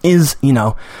is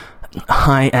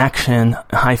high action,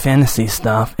 high fantasy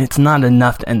stuff. It's not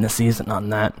enough to end the season on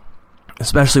that,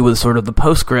 especially with sort of the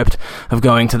postscript of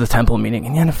going to the temple, meeting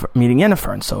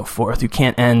Yennefer and so forth. You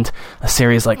can't end a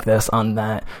series like this on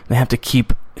that. They have to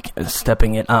keep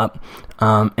stepping it up.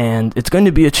 And it's going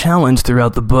to be a challenge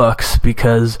throughout the books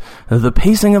because of the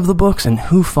pacing of the books and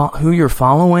who you're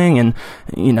following, and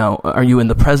are you in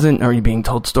the present? Are you being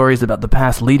told stories about the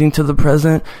past leading to the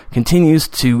present? Continues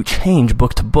to change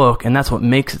book to book, and that's what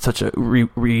makes it such a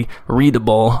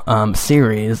readable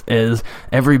series. Is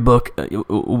every book,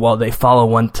 while they follow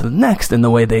one to the next in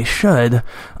the way they should,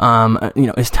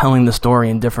 is telling the story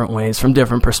in different ways from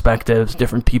different perspectives,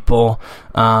 different people,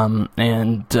 and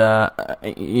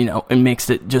it makes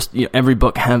it just, every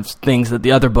book has things that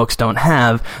the other books don't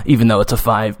have, even though it's a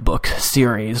 5-book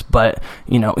series. But,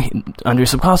 Andrzej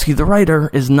Sapkowski, the writer,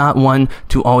 is not one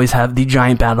to always have the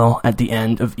giant battle at the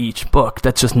end of each book.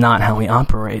 That's just not how he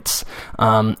operates.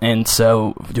 And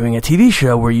so doing a TV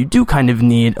show where you do kind of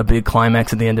need a big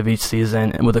climax at the end of each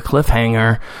season with a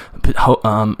cliffhanger,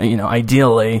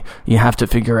 ideally you have to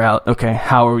figure out, okay,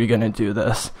 how are we going to do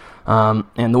this?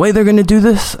 And the way they're going to do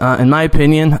this, in my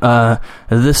opinion,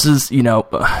 this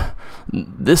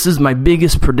is my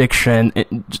biggest prediction,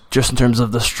 just in terms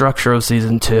of the structure of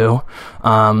season 2.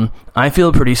 I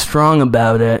feel pretty strong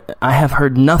about it. I have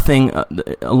heard nothing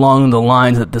along the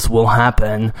lines that this will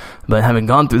happen, but having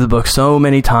gone through the book so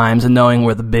many times and knowing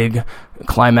where the big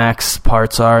climax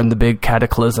parts are and the big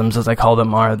cataclysms, as I call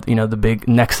them, are the big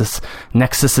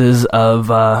nexuses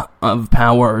of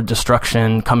power,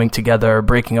 destruction, coming together,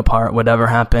 breaking apart, whatever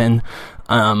happened.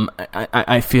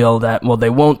 I feel that they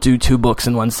won't do 2 books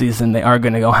in one season. They are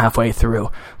going to go halfway through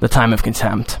the Time of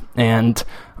Contempt, and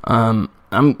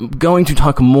I'm going to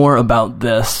talk more about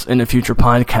this in a future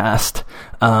podcast,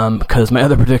 because my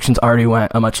other predictions already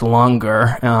went much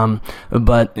longer.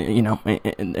 But,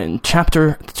 in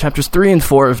chapters 3 and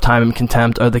 4 of Time and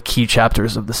Contempt are the key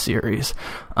chapters of the series.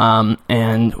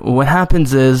 And what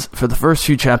happens is, for the first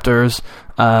few chapters,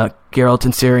 Geralt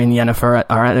and Ciri and Yennefer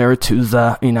are at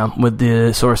Aretuza, with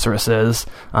the sorceresses,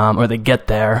 or they get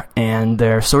there, and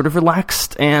they're sort of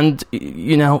relaxed, and,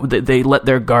 they let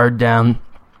their guard down,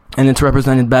 and it's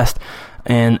represented best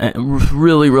in a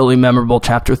really, really memorable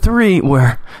chapter 3,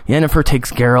 where Yennefer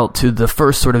takes Geralt to the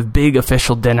first sort of big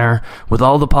official dinner with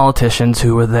all the politicians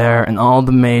who were there and all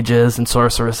the mages and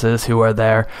sorceresses who are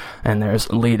there, and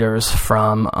there's leaders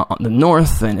from the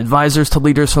north and advisors to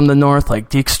leaders from the north like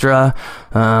Dijkstra,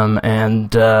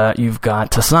 and you've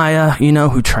got Tissaia,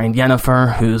 who trained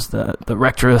Yennefer, who's the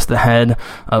rectress, the head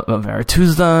of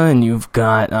Aretuza, and you've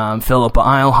got Philippa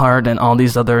Eilhart and all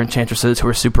these other enchantresses who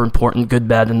are super important, good,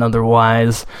 bad, and otherwise,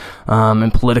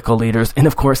 and political leaders. And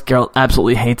of course, Geralt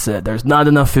absolutely hates it. There's not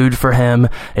enough food for him.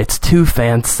 It's too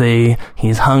fancy.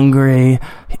 He's hungry.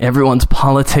 Everyone's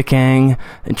politicking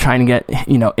and trying to get,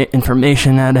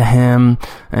 information out of him.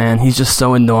 And he's just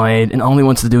so annoyed. And all he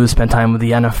wants to do is spend time with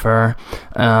Yennefer.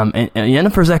 And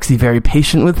Yennefer's actually very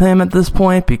patient with him at this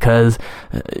point, because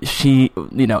she,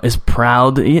 is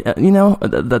proud,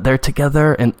 that they're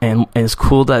together, and is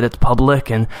cool that it's public.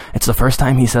 And it's the first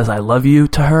time he says, "I love you"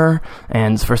 to her.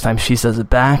 And it's the first time she says it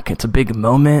back. It's a big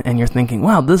moment, and you're thinking,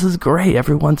 wow, this is great.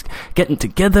 Everyone's getting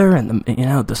together, and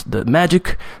the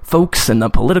magic folks and the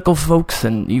political folks,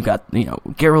 and you got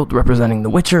Geralt representing the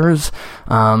Witchers,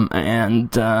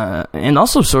 and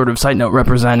also, sort of side note,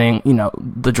 representing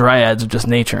the Dryads of just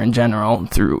nature in general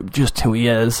through just who he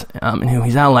is, and who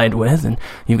he's allied with. And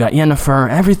you've got Yennefer.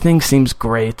 Everything seems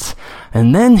great.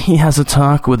 And then he has a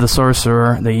talk with the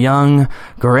sorcerer, the young,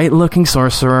 great-looking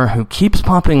sorcerer who keeps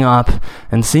popping up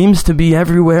and seems to be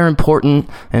everywhere important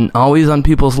and always on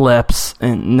people's lips,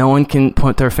 and no one can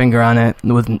put their finger on it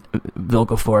with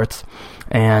Vilgefortz.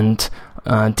 And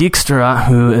Dijkstra,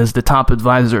 who is the top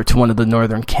advisor to one of the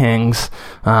Northern Kings,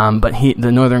 but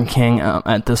the Northern King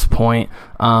at this point,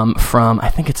 from, I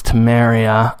think it's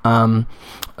Temeria,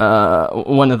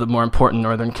 one of the more important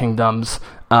Northern Kingdoms,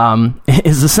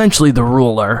 is essentially the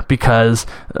ruler, because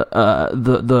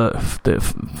the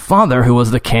father, who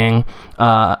was the king,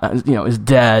 is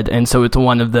dead, and so it's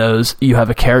one of those, you have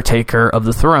a caretaker of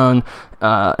the throne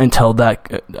until that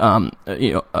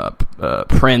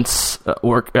prince,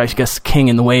 or I guess king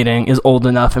in waiting, is old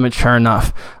enough and mature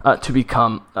enough to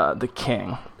become the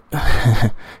king.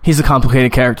 He's a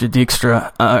complicated character,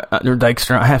 Dijkstra.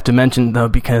 I have to mention, though,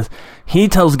 because he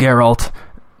tells Geralt,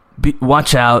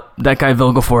 watch out, that guy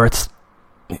Vilgefortz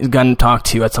is going to talk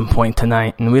to you at some point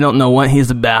tonight, and we don't know what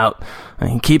he's about. And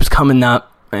he keeps coming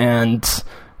up, and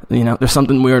there's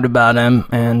something weird about him.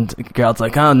 And Geralt's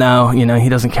like, oh no, he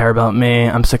doesn't care about me.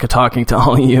 I'm sick of talking to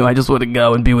all of you. I just want to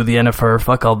go and be with Yennefer.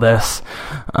 Fuck all this.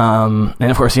 And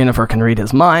of course, Yennefer can read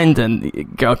his mind, and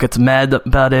Geralt gets mad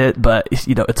about it, but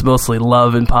it's mostly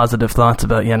love and positive thoughts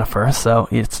about Yennefer, so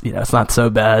it's not so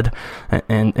bad.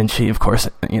 And she, of course,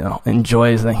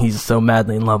 enjoys that he's so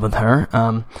madly in love with her,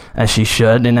 as she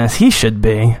should, and as he should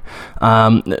be.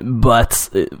 But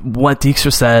what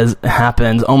Dijkstra says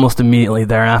happens almost immediately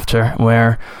thereafter,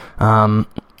 where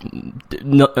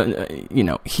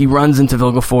he runs into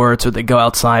Vilgefortz, or they go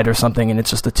outside or something, and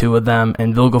it's just the two of them,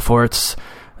 and Vilgefortz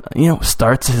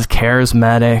starts his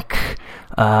charismatic,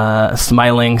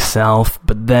 smiling self,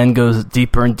 but then goes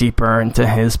deeper and deeper into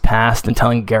his past, and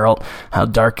telling Geralt how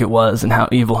dark it was, and how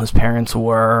evil his parents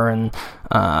were, and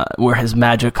where his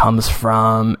magic comes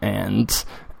from, and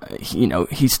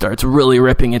he starts really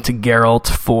ripping into Geralt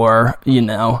for,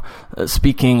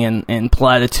 speaking in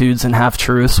platitudes and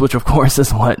half-truths, which of course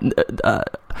is what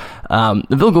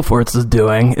Vilgefortz is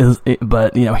doing,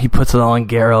 but he puts it all on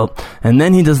Geralt, and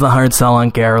then he does the hard sell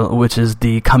on Geralt, which is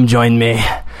the "come join me."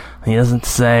 He doesn't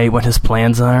say what his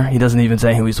plans are. He doesn't even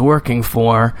say who he's working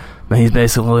for, but he's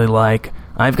basically like,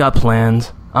 I've got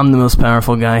plans. I'm the most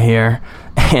powerful guy here,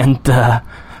 and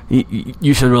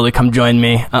you should really come join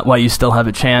me while you still have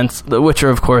a chance. The Witcher,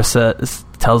 of course,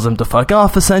 tells him to fuck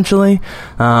off, essentially,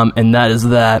 and that is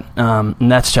that.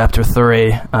 And that's chapter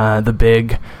 3, the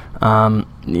big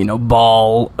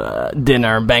ball,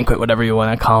 dinner, banquet, whatever you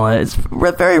want to call it. It's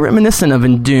very reminiscent of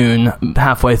in Dune,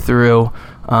 halfway through,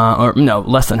 or no,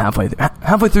 less than halfway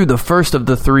through the first of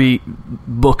the 3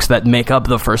 books that make up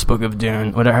the first book of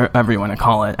Dune, whatever you want to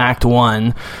call it. Act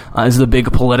 1 is the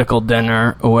big political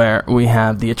dinner where we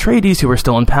have the Atreides, who are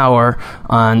still in power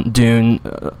on Dune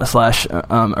 /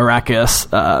 Arrakis,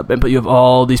 but you have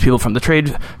all these people from the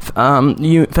Trade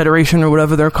Federation or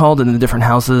whatever they're called in the different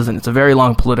houses, and it's a very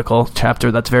long political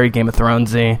chapter that's very Game of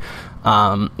Thronesy.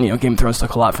 Game of Thrones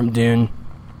took a lot from Dune.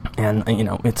 And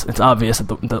it's obvious that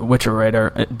the Witcher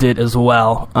writer did as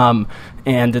well,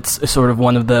 and it's sort of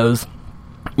one of those,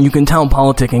 you can tell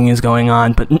politicking is going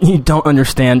on, but you don't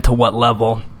understand to what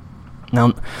level.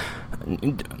 Now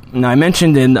I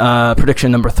mentioned in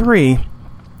prediction number 3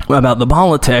 about the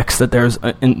politics that there's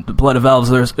in the Blood of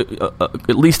Elves. There's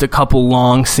at least a couple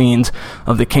long scenes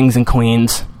of the kings and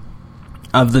queens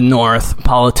of the North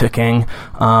politicking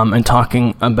and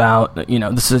talking about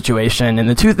the situation, and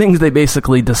the 2 things they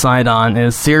basically decide on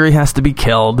is Ciri has to be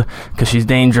killed because she's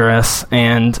dangerous,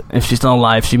 and if she's still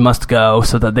alive she must go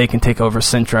so that they can take over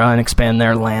Sintra and expand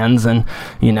their lands, and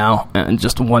and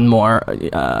just one more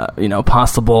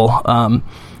possible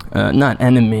not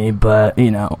enemy, but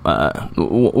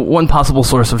one possible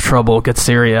source of trouble, get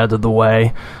Ciri out of the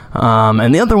way.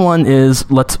 And the other one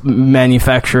is, let's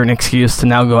manufacture an excuse to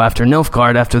now go after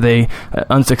Nilfgaard after they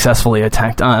unsuccessfully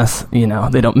attacked us.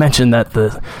 They don't mention that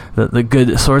the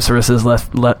good sorceresses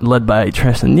led by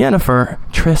Triss and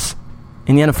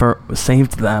Yennefer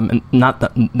saved them, and not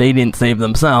that they didn't save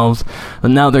themselves,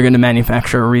 but now they're going to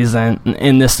manufacture a reason,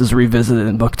 and this is revisited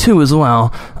in book 2 as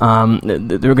well.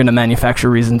 They're going to manufacture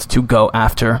reasons to go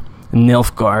after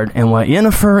Nilfgaard, and what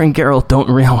Yennefer and Geralt don't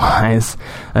realize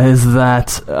is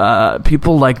that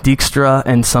people like Dijkstra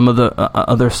and some of the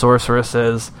other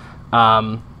sorceresses,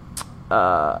 like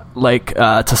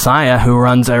Tissaia, who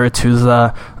runs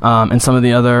Aretuza, and some of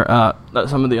the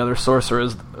other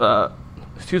sorcerers,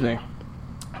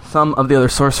 some of the other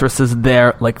sorceresses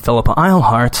there, like Philippa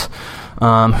Eilhart,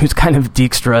 who's kind of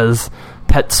Dijkstra's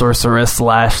pet sorceress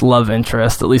 / love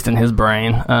interest, at least in his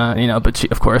brain, but she,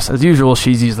 of course, as usual,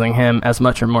 she's using him as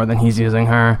much or more than he's using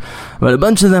her. But a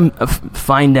bunch of them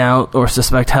find out or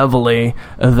suspect heavily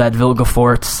that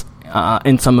Vilgefortz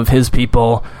and some of his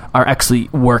people are actually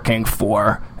working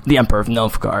for the Emperor of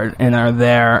Nilfgaard, and are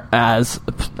there as,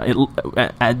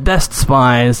 at best,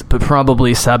 spies, but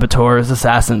probably saboteurs,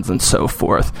 assassins, and so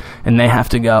forth, and they have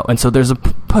to go. And so there's a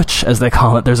putsch, as they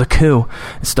call it. There's a coup,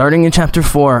 starting in Chapter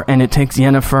 4, and it takes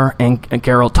Yennefer and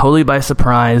Geralt totally by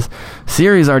surprise.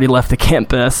 Ciri's already left the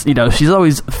campus. She's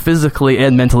always physically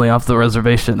and mentally off the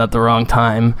reservation at the wrong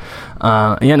time.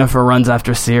 Yennefer runs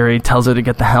after Ciri, tells her to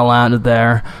get the hell out of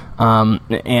there. And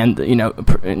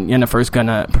Yennefer's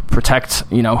gonna protect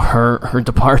her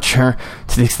departure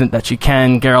to the extent that she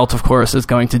can. Geralt, of course, is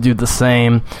going to do the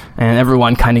same, and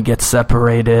everyone kind of gets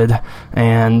separated.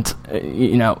 And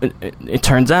it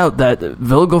turns out that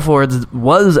Vilgefortz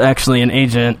was actually an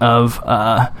agent of,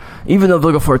 even though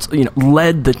Vilgefortz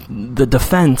led the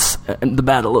defense in the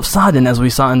Battle of Sodden, as we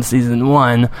saw in season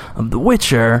 1 of The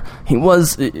Witcher,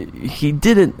 he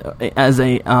did it as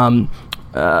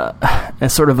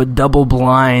as sort of a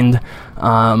double-blind,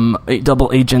 a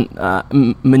double-agent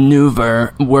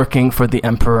maneuver working for the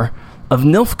Emperor of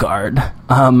Nilfgaard.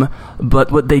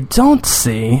 But what they don't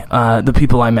see, the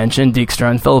people I mentioned, Dijkstra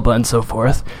and Philippa and so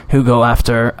forth, who go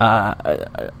after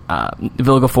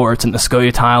Vilgefortz and the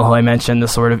Scoia'tael, who I mentioned, the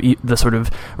sort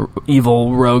of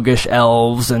evil, roguish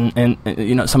elves, and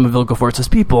some of Vilgefortz's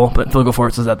people, but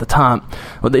Vilgefortz is at the top.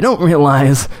 What they don't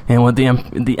realize, and what the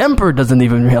Emperor doesn't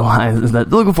even realize, is that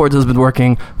Vilgefortz has been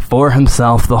working for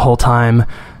himself the whole time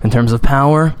in terms of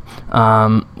power.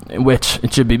 Which,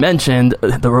 it should be mentioned,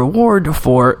 the reward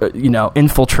for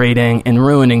infiltrating and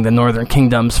ruining the northern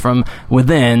kingdoms from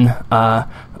within,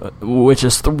 which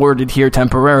is thwarted here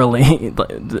temporarily,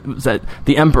 that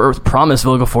the Emperor promised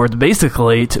Vilgefortz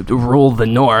basically to rule the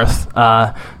north,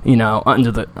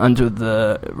 under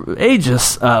the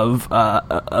aegis of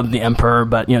the Emperor,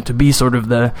 but to be sort of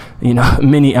the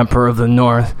mini Emperor of the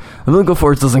North.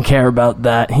 Vilgefortz doesn't care about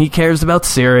that. He cares about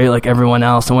Ciri like everyone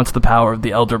else and wants the power of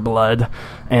the Elder Blood.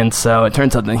 And so it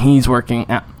turns out that he's working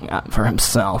for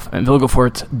himself. And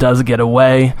Vilgefortz does get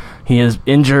away. He is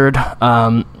injured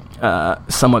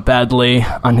somewhat badly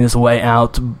on his way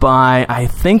out by, I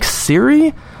think,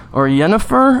 Ciri or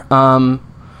Yennefer.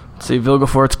 Let's see,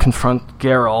 Vilgefortz confront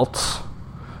Geralt.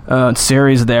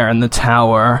 Ciri's there in the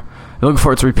tower.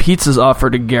 Vilgefortz repeats his offer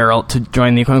to Geralt to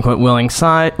join the quote-unquote winning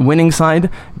side.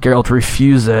 Geralt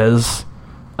refuses.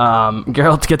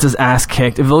 Geralt gets his ass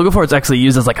kicked. Vilgefortz actually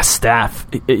uses like a staff.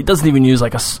 It doesn't even use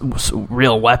like a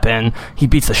real weapon. He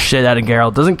beats the shit out of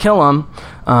Geralt, doesn't kill him,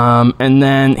 and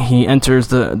then he enters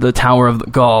the Tower of the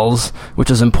Gauls,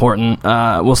 which is important.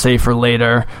 We'll save for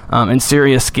later. And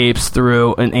Ciri escapes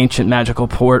through an ancient magical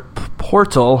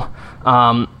portal.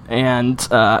 And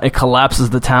it collapses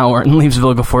the tower and leaves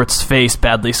Vilgefortz's face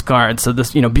badly scarred. So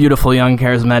this, beautiful young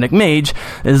charismatic mage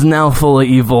is now fully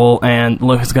evil and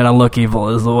is going to look evil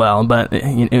as well. But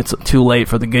it's too late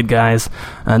for the good guys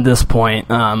at this point,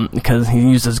 because he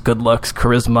uses good looks,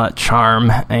 charisma, charm,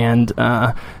 and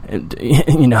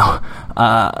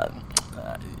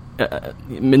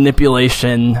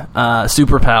manipulation,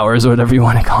 superpowers, or whatever you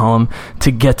want to call them, to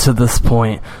get to this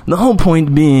point. The whole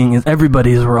point being is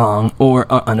everybody's wrong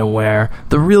or unaware.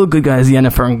 The real good guys,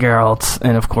 Yennefer and Geralt,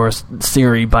 and of course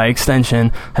Ciri by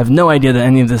extension, have no idea that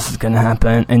any of this is going to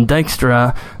happen. And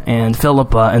Dijkstra and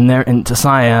Philippa and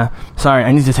Tissaia, sorry,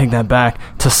 I need to take that back.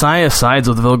 Tissaia sides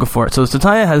with Vilgefortz. So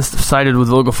Tissaia has sided with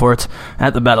Vilgefortz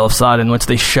at the Battle of Sodden, which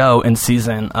they show in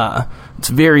season. It's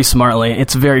very smartly.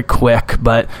 It's very quick,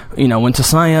 but when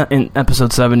Tissaia in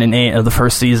episode 7 and 8 of the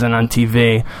first season on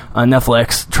TV,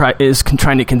 Netflix is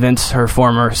trying to convince her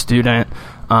former student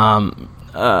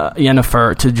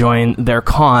Yennefer to join their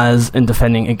cause in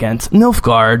defending against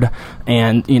Nilfgaard,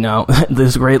 and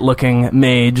this great-looking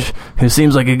mage who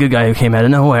seems like a good guy who came out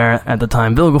of nowhere at the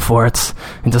time, Vilgefortz,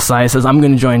 and Tissaia says, "I'm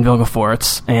going to join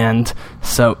Vilgefortz." And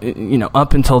so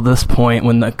up until this point,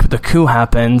 when the coup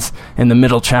happens in the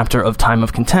middle chapter of Time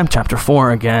of Contempt, chapter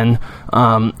 4 again,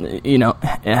 it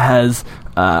has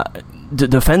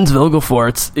defends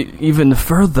Vilgefortz even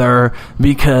further,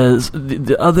 because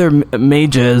the other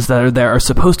mages that are there are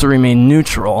supposed to remain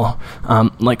neutral,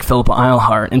 like Philippa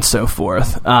Eilhart and so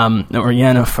forth, or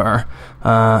Yennefer,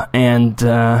 and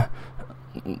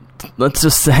let's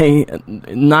just say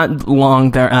not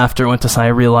long thereafter, when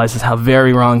Tissaia realizes how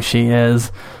very wrong she is,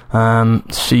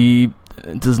 she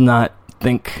does not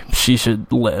think she should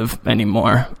live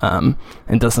anymore, and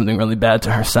does something really bad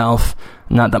to herself.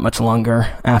 Not that much longer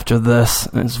after this.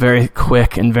 It's very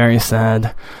quick and very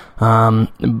sad.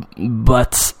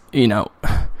 But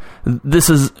this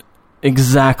is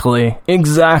exactly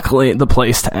the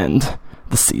place to end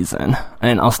the season.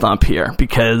 And I'll stop here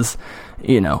because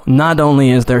not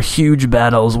only is there huge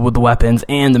battles with the weapons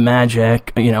and the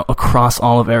magic, across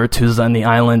all of Aretuza and the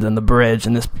island and the bridge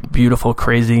and this beautiful,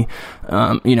 crazy,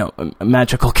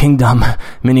 magical kingdom,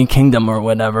 mini kingdom or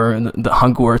whatever, the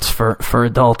Hogwarts for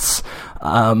adults.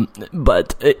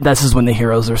 But this is when the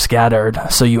heroes are scattered.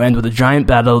 So you end with a giant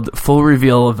battle, full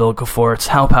reveal of Vilgefortz,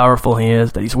 how powerful he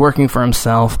is, that he's working for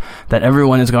himself, that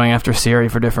everyone is going after Ciri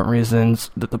for different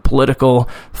reasons, that the political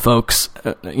folks,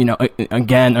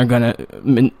 again, are going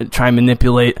to try and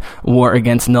manipulate war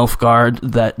against Nilfgaard,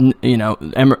 that,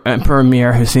 Emperor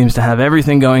Mir, who seems to have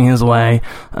everything going his way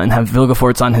and have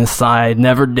Vilgefortz on his side,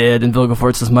 never did, and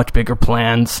Vilgefortz has much bigger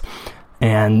plans.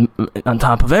 And on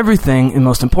top of everything, and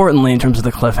most importantly in terms of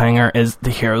the cliffhanger, is the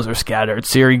heroes are scattered.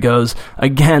 Ciri goes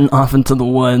again off into the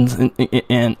woods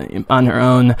and on her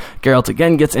own. Geralt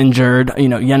again gets injured.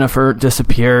 Yennefer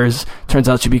disappears. Turns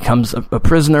out she becomes a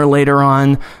prisoner later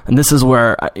on. And this is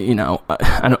where,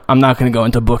 I'm not going to go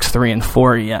into books 3 and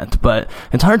 4 yet, but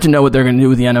it's hard to know what they're going to do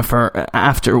with Yennefer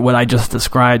after what I just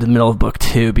described in the middle of book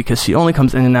 2, because she only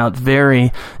comes in and out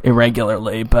very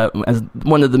irregularly. But as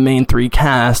one of the main 3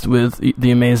 cast with the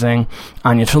amazing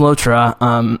Anya Chalotra,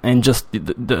 and just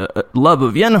the love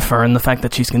of Yennefer and the fact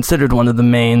that she's considered one of the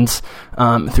mains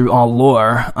through all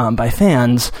lore by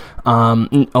fans,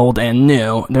 old and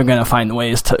new, they're going to find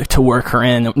ways to work her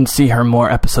in and see her more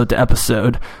episode to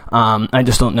episode. I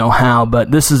just don't know how,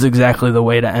 but this is exactly the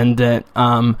way to end it.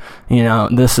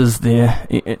 This is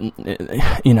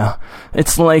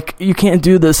it's like you can't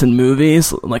do this in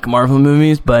movies, like Marvel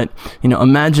movies, but,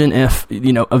 imagine if,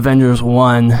 Avengers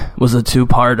 1 was a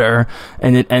 2-parter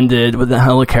and it ended with the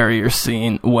helicarrier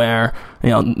scene where,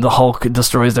 the Hulk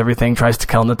destroys everything, tries to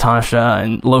kill Natasha,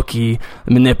 and Loki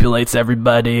manipulates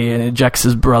everybody and ejects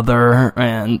his brother,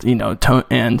 and,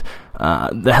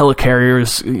 the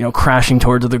helicarriers, crashing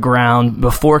towards the ground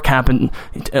before Cap and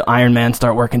Iron Man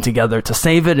start working together to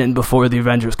save it, and before the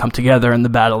Avengers come together in the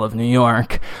Battle of New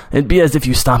York. It'd be as if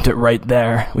you stopped it right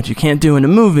there, which you can't do in a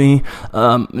movie,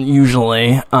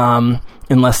 usually,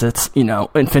 unless it's,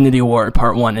 Infinity War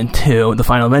Part 1 and 2, the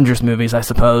Final Avengers movies, I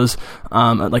suppose,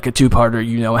 like a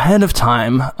 2-parter, ahead of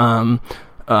time,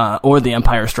 or The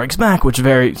Empire Strikes Back, which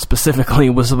very specifically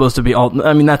was supposed to be all.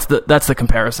 I mean, that's the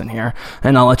comparison here,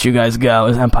 and I'll let you guys go.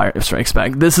 Is Empire Strikes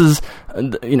Back? This is,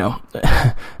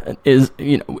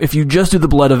 if you just do the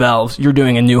Blood of Elves, you're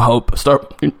doing A New Hope, Star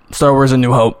Wars: A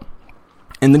New Hope,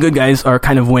 and the good guys are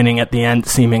kind of winning at the end,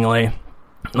 seemingly,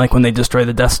 like when they destroy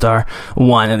the Death Star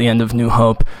 1 at the end of New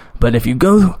Hope. But if you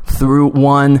go through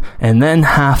 1 and then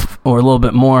half or a little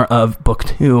bit more of book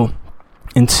 2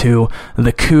 into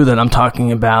the coup that I'm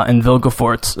talking about, and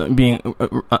Vilgefortz being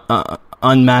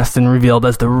unmasked and revealed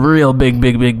as the real big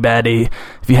baddie,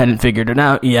 if you hadn't figured it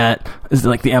out yet, is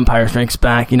like The Empire Strikes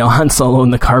Back. Han Solo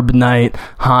in the Carbonite,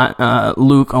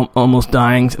 Luke almost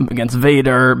dying against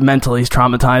Vader, mentally he's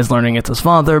traumatized, learning it's his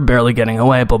father, barely getting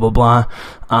away, blah blah blah.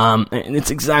 And it's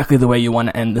exactly the way you want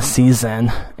to end the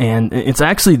season, and it's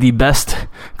actually the best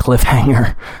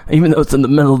cliffhanger, even though it's in the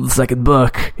middle of the second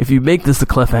book. If you make this a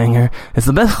cliffhanger, it's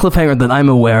the best cliffhanger that I'm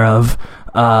aware of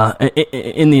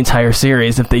in the entire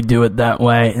series, if they do it that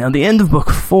way. Now, the end of book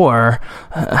 4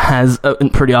 has a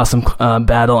pretty awesome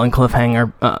battle and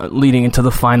cliffhanger leading into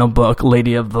the final book,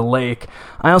 Lady of the Lake.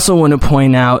 I also want to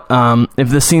point out, if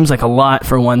this seems like a lot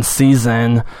for one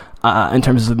season in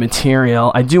terms of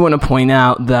material, I do want to point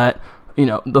out that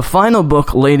the final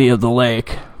book, Lady of the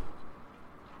Lake,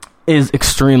 is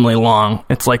extremely long.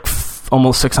 It's like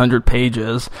almost 600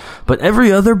 pages, but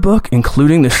every other book,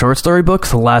 including the short story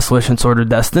books, The Last Wish and Sword of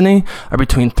Destiny, are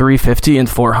between 350 and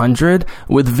 400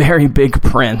 with very big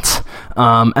print,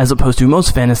 as opposed to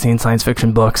most fantasy and science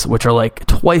fiction books, which are like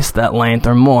twice that length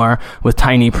or more with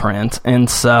tiny print. And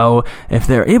so if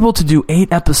they're able to do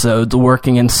 8 episodes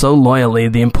working in so loyally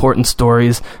the important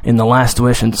stories in The Last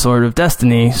Wish and Sword of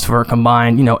Destiny for a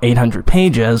combined 800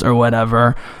 pages or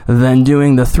whatever, then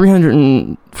doing the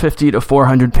 350 to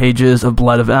 400 pages of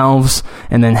Blood of Elves,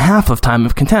 and then half of Time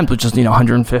of Contempt, which is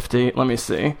 150. Let me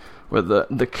see where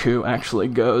the coup actually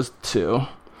goes to.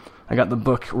 I got the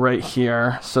book right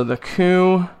here. So the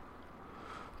coup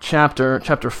chapter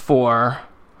 4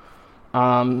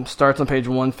 starts on page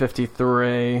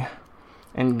 153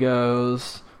 and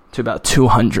goes to about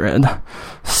 200.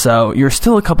 So you're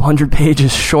still a couple hundred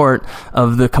pages short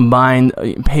of the combined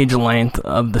page length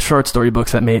of the short story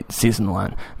books that made season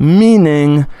 1.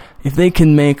 Meaning, if they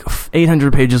can make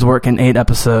 800 pages work in 8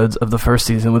 episodes of the first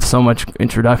season with so much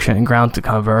introduction and ground to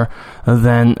cover,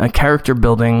 then a character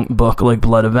building book like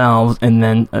Blood of Elves, and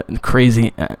then a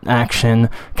crazy action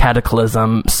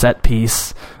cataclysm set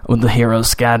piece with the heroes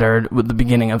scattered with the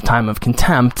beginning of Time of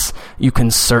Contempt, you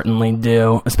can certainly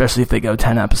do, especially if they go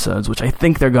 10 episodes, which I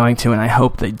think they're going to, and I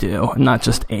hope they do, not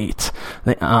just 8.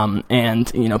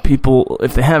 People,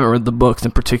 if they haven't read the books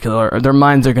in particular, their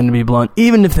minds are going to be blown,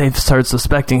 even if they start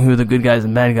suspecting who the good guys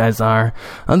and bad guys are.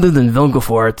 Other than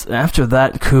Vilgefortz, after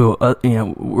that coup,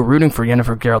 we're rooting for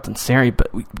Yennefer, Geralt, and Ciri,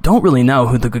 but we don't really know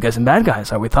who the good guys and bad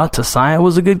guys are. We thought Tissaia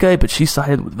was a good guy, but she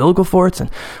sided with Vilgefortz, and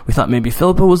we thought maybe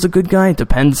Philippa was a good guy. It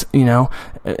depends,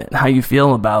 how you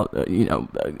feel about,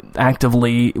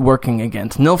 actively working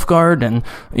against Nilfgaard, and,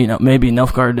 maybe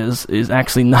Nilfgaard is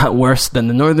actually not worse than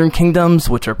the Northern Kingdoms,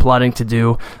 which are plotting to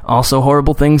do also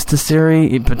horrible things to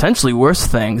Ciri, potentially worse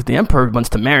things. The Emperor wants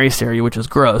to marry Ciri, which is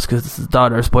gross, because it's his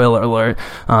daughter, spoiler alert,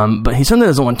 but he certainly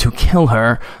doesn't want to kill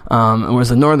her, whereas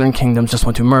the Northern Kingdoms just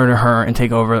want to murder her and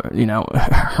take over,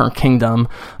 her kingdom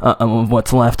of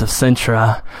what's left of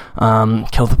Sintra,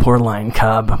 kill the poor lion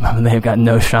cub. They've got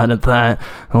no shot at that,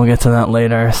 and we'll get to that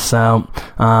later. So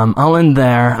I'll end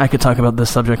there. I could talk about this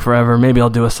subject forever. Maybe I'll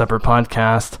do a separate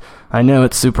podcast. I know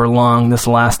it's super long, this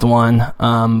last one,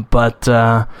 but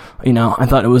I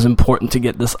thought it was important to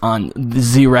get this on the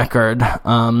Z record,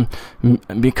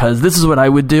 because this is what I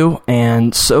would do,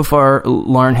 and so far,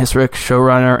 Lauren Hissrich,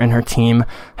 showrunner, and her team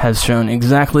has shown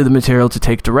exactly the material to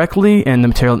take directly, and the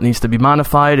material that needs to be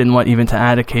modified, and what even to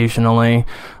add occasionally,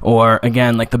 or,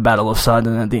 again, like the Battle of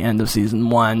Sodden at the end of Season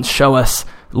 1, show us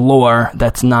lore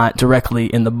that's not directly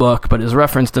in the book, but is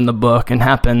referenced in the book and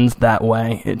happens that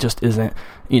way. It just isn't,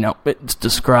 it's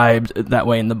described that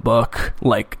way in the book,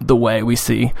 like the way we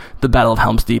see the Battle of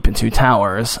Helm's Deep and Two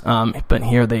Towers. But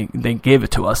here they gave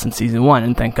it to us in Season 1,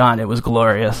 and thank God it was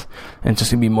glorious. And it's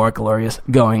just going to be more glorious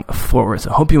going forward.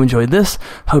 So hope you enjoyed this.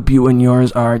 Hope you and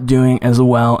yours are doing as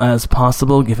well as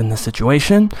possible given the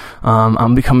situation.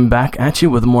 I'll be coming back at you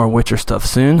with more Witcher stuff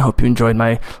soon. Hope you enjoyed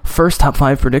my first top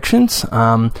 5 predictions.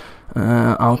 I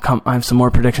have some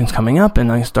more predictions coming up,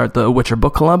 and I start the Witcher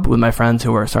book club with my friends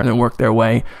who are starting to work their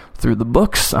way through the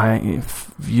books. If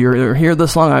you're here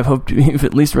this long, I hope you've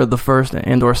at least read the first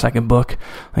and or second book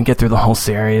and get through the whole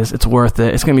series. It's worth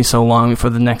it. It's going to be so long before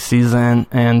the next season,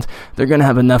 and they're going to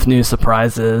have enough new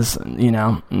surprises,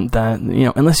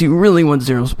 that, unless you really want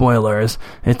zero spoilers,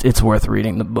 it's worth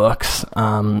reading the books.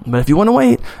 But if you want to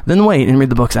wait, then wait and read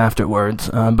the books afterwards.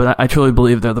 But I truly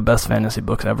believe they're the best fantasy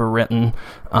books ever written.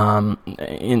 I'm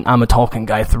a Tolkien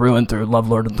guy through and through, love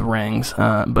Lord of the Rings.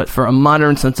 But for a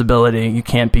modern sensibility, you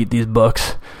can't beat these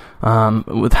books.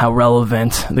 With how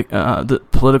relevant the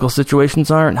political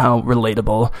situations are and how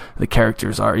relatable the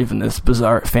characters are, even this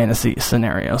bizarre fantasy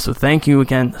scenario. So thank you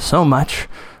again so much.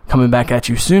 Coming back at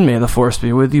you soon. May the Force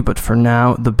be with you. But for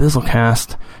now, the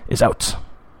Bizzlecast is out.